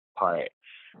though part.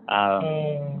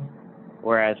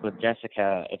 Whereas with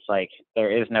Jessica, it's like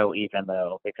there is no even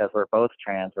though, because we're both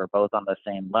trans, we're both on the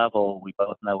same level, we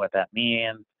both know what that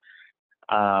means.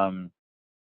 And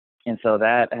so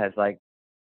that has like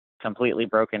completely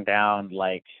broken down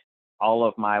like all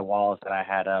of my walls that I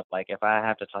had up. Like if I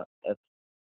have to talk,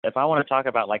 if I want to talk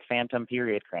about like phantom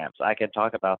period cramps, I could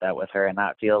talk about that with her and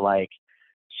not feel like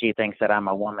she thinks that I'm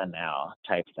a woman now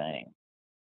type thing.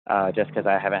 Just because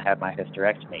I haven't had my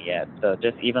hysterectomy yet. So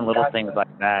just even little things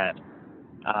like that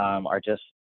are just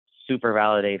super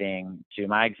validating to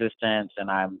my existence,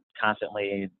 and I'm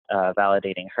constantly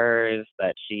validating hers,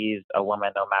 that she's a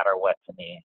woman no matter what to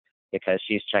me, because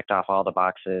she's checked off all the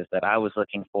boxes that I was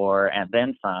looking for, and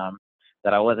then some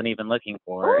that I wasn't even looking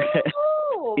for.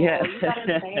 Ooh, yeah. You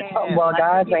gotta say it. Well,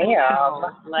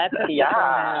 goddamn. Let's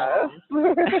yeah.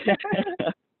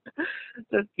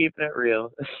 Just keeping it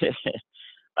real.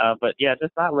 But yeah,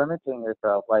 just not limiting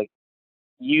yourself. Like,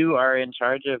 you are in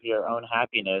charge of your own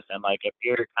happiness, and like if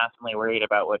you're constantly worried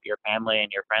about what your family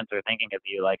and your friends are thinking of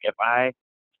you, like if I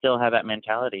still had that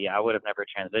mentality, I would have never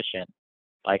transitioned.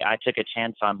 Like, I took a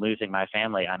chance on losing my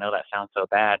family. I know that sounds so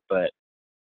bad, but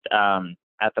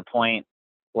at the point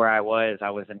where I was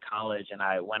in college and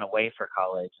I went away for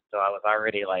college, so I was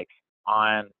already like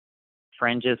on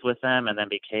fringes with them, and then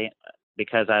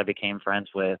because I became friends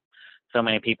with so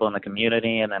many people in the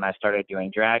community, and then I started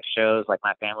doing drag shows. Like,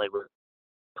 my family was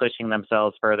pushing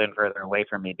themselves further and further away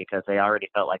from me because they already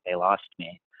felt like they lost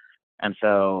me. And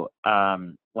so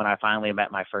when I finally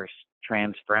met my first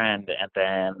trans friend and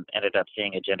then ended up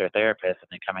seeing a gender therapist and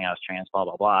then coming out as trans, blah,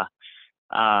 blah, blah,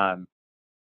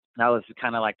 that was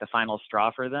kind of like the final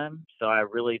straw for them. So I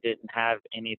really didn't have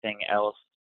anything else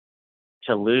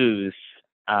to lose.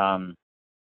 And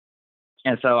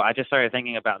so I just started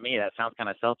thinking about me. That sounds kind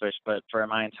of selfish, but for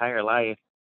my entire life,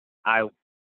 I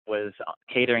was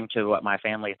catering to what my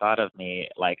family thought of me,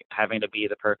 like having to be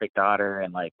the perfect daughter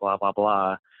and like blah, blah,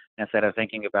 blah, instead of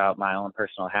thinking about my own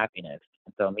personal happiness.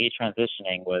 And so me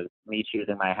transitioning was me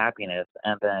choosing my happiness.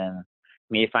 And then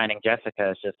me finding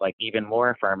Jessica is just like even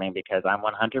more affirming because I'm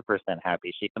 100%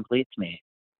 happy. She completes me.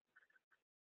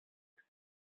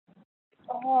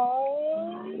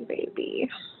 Oh, baby.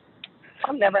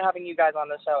 I'm never having you guys on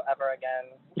the show ever again.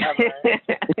 Ever.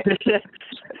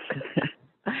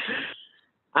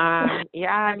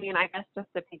 Yeah, I mean, I guess just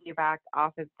to piggyback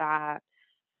off of that,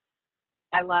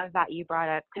 I love that you brought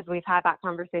up, because we've had that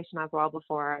conversation as well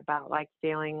before about like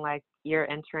feeling like you're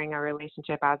entering a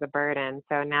relationship as a burden.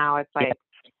 So now it's like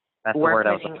we're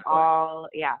putting all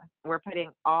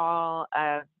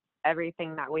of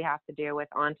everything that we have to deal with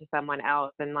onto someone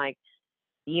else, and like,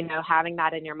 you know, having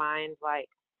that in your mind, like,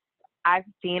 I've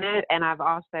seen it, and I've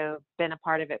also been a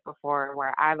part of it before,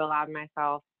 where I've allowed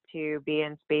myself to be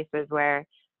in spaces where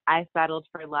I settled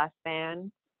for less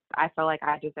than I feel like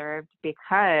I deserved,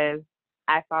 because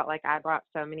I felt like I brought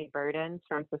so many burdens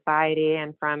from society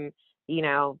and from, you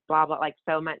know, blah, blah, like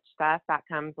so much stuff that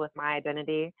comes with my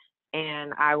identity.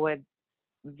 And I would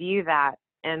view that.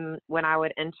 And when I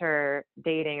would enter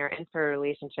dating or enter a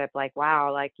relationship, like,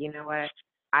 wow, like, you know what,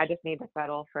 I just need to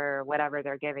settle for whatever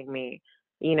they're giving me,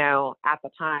 you know, at the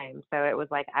time. So it was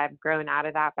like I've grown out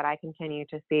of that, but I continue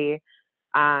to see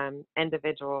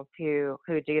individuals who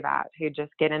do that, who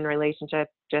just get in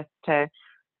relationships just to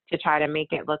try to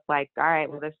make it look like, all right,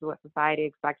 well, this is what society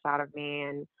expects out of me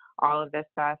and all of this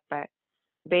stuff. But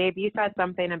babe, you said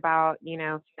something about, you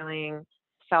know, feeling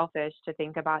selfish to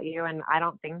think about you, and I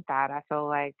don't think that. I feel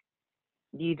like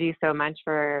you do so much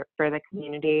for the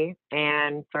community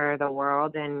and for the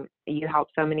world, and you help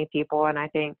so many people. And I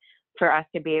think for us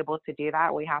to be able to do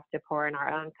that, we have to pour in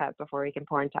our own cup before we can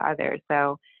pour into others.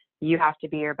 So you have to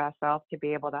be your best self to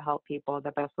be able to help people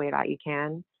the best way that you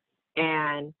can.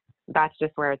 And that's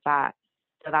just where it's at.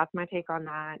 So that's my take on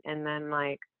that. And then,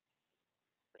 like,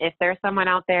 if there's someone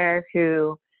out there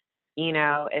who, you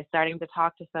know, is starting to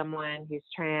talk to someone who's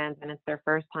trans and it's their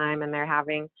first time and they're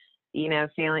having, you know,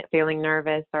 feeling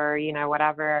nervous or, you know,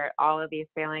 whatever, all of these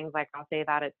feelings, like, I'll say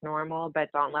that it's normal,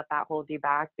 but don't let that hold you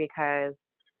back, because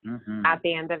at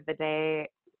the end of the day,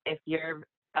 if you're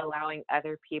allowing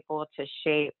other people to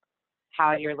shape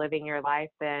how you're living your life,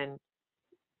 then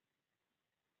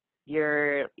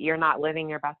you're not living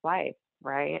your best life,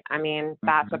 right? I mean,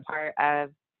 that's a part of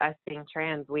us being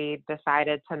trans. We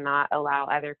decided to not allow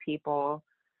other people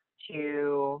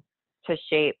to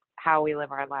shape how we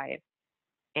live our life.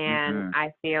 And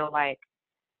I feel like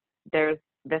there's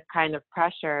this kind of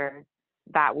pressure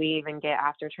that we even get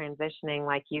after transitioning,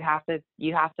 like, you have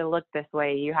to look this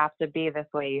way, you have to be this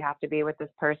way, you have to be with this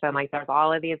person. Like, there's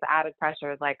all of these added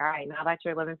pressures, like, all right, now that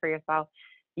you're living for yourself,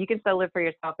 you can still live for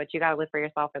yourself, but you got to live for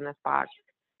yourself in this box.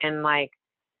 And like,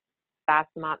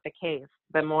 that's not the case.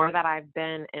 The more that I've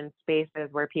been in spaces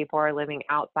where people are living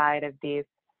outside of these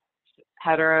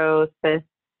hetero, cis,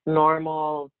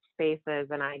 normal spaces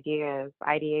and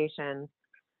ideations,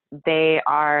 they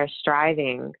are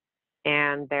striving,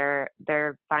 and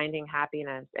they're finding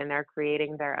happiness, and they're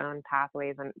creating their own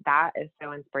pathways. And that is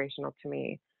so inspirational to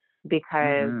me,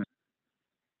 because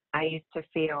I used to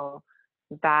feel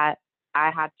that I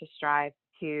had to strive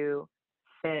to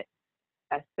fit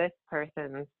a cis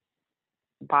person's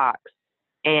box,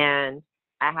 and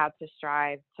I had to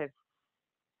strive to,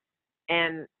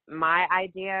 and my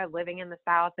idea, living in the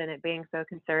South and it being so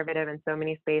conservative in so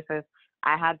many spaces,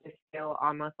 I had to feel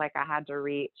almost like I had to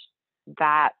reach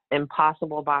that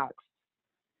impossible box,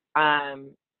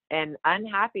 an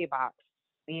unhappy box.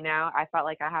 You know, I felt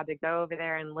like I had to go over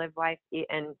there and live life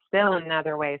and still in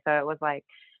another way. So it was like,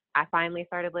 I finally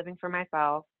started living for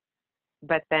myself.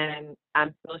 but then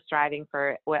I'm still striving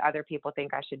for what other people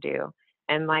think I should do.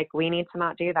 And like, we need to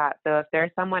not do that. So if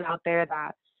there's someone out there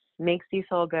that makes you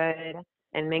feel good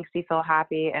and makes you feel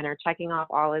happy and are checking off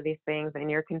all of these things, and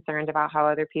you're concerned about how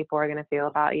other people are going to feel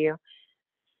about you,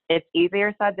 it's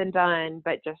easier said than done,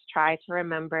 but just try to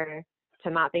remember to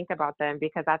not think about them,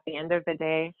 because at the end of the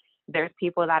day, there's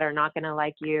people that are not going to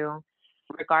like you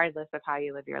regardless of how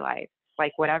you live your life.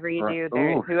 Like, whatever you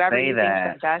do, whoever you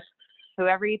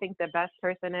think the best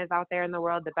person is out there in the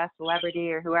world, the best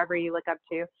celebrity or whoever you look up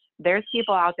to, there's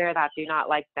people out there that do not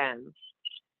like them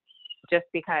just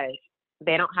because.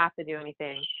 They don't have to do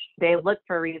anything. They look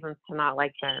for reasons to not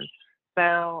like them.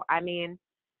 So, I mean,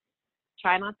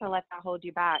 try not to let that hold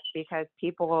you back, because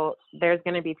there's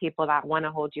going to be people that want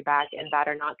to hold you back and that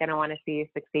are not going to want to see you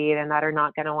succeed and that are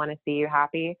not going to want to see you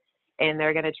happy. And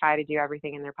they're going to try to do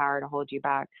everything in their power to hold you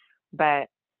back. But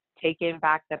taking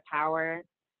back the power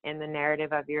and the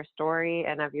narrative of your story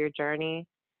and of your journey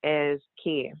is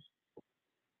key.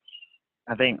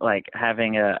 I think like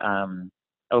having a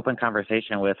open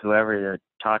conversation with whoever you're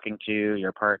talking to,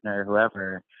 your partner,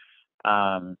 whoever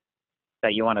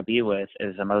that you want to be with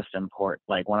is the most important,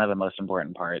 like one of the most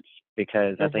important parts,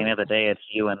 because at the end of the day, it's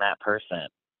you and that person.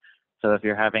 So if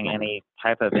you're having any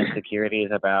type of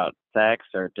insecurities about sex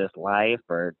or just life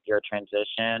or your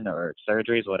transition or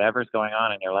surgeries, whatever's going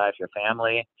on in your life, your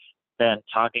family, then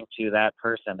talking to that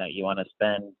person that you want to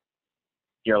spend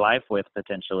your life with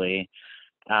potentially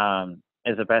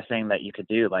is the best thing that you could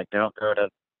do. Like, don't go to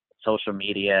social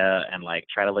media and like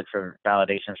try to look for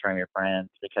validations from your friends,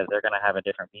 because they're going to have a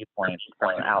different viewpoint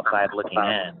from the outside looking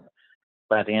in.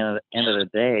 But at the end of the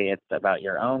day, it's about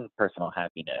your own personal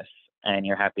happiness and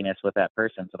your happiness with that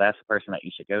person. So that's the person that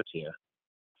you should go to.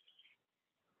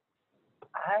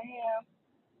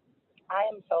 I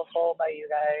am so full by you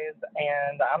guys,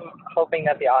 and I'm hoping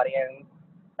that the audience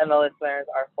and the listeners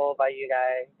are full by you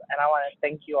guys. And I want to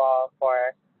thank you all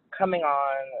for coming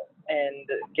on and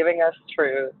giving us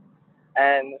truth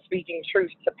and speaking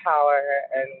truth to power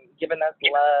and giving us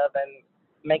love and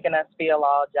making us feel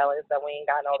all jealous that we ain't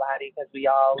got nobody, because we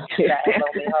all that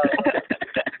lonely hoes.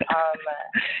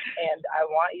 And I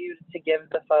want you to give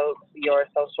the folks your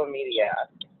social media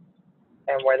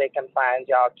and where they can find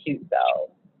y'all cute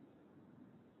selves.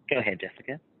 Go ahead,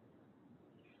 Jessica.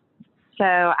 So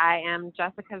I am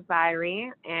Jessica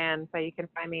Zyrie, and so you can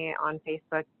find me on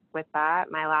Facebook with that.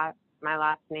 My last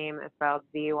name is spelled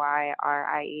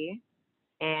Zyrie.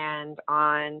 And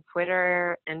on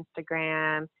Twitter,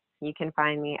 Instagram, you can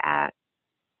find me at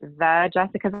the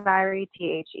Jessica Zyrie,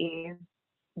 TheJessicka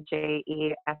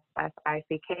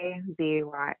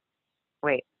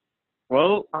Wait.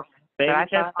 Whoa. Okay. Baby,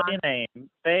 just your name.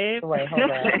 Babe. Wait, hold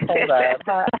up.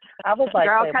 I was like,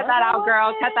 girl, cut that out,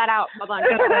 girl. Cut that out. Hold on.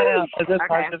 Cut that out. Okay.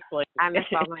 I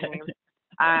misspelled my name.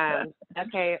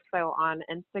 Okay, so on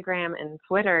Instagram and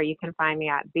Twitter, you can find me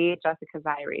at the Jessica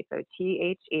Zyrie. So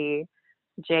TheJessicka,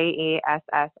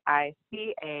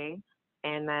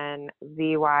 and then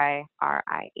Zyrie.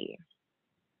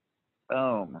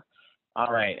 Boom.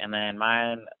 All right, and then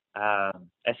mine,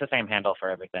 it's the same handle for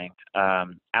everything.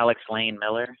 Alex Lane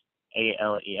Miller,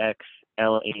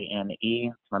 ALEXLANE.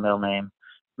 It's my middle name.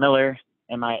 Miller,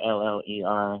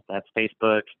 MILLER. That's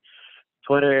Facebook.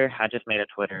 Twitter, I just made a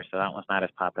Twitter, so that one's not as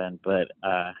poppin'. But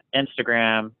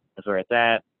Instagram is where it's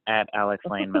at Alex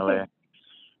Lane Miller.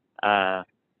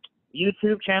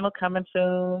 YouTube channel coming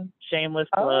soon. Shameless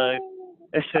plug.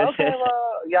 Okay,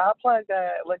 well, y'all plug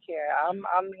that. Look here, I'm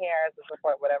here to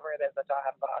support whatever it is that y'all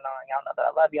have going on. Y'all know that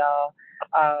I love y'all,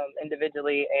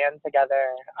 individually and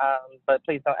together. But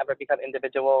please don't ever become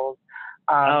individuals,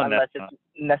 unless it's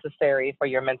necessary for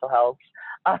your mental health.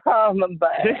 But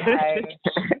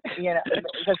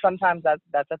because sometimes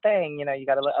that's a thing. You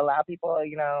got to allow people.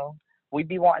 We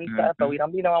be wanting stuff, but we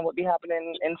don't be knowing what be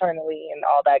happening internally and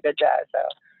all that good jazz. So,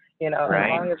 right.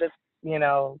 As long as it's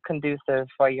conducive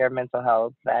for your mental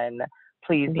health, then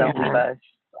please don't leave us.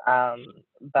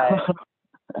 But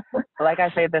like I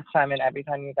say this time and every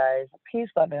time, you guys, peace,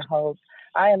 love, and hope.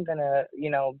 I am gonna,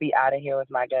 be out of here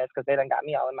with my guests because they done got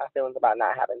me all in my feelings about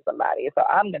not having somebody. So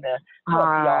I'm gonna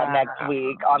talk to y'all next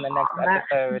week on the next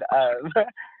episode of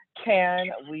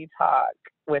Can We Talk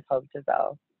with Hope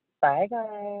Giselle. Bye,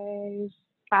 guys.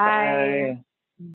 Bye.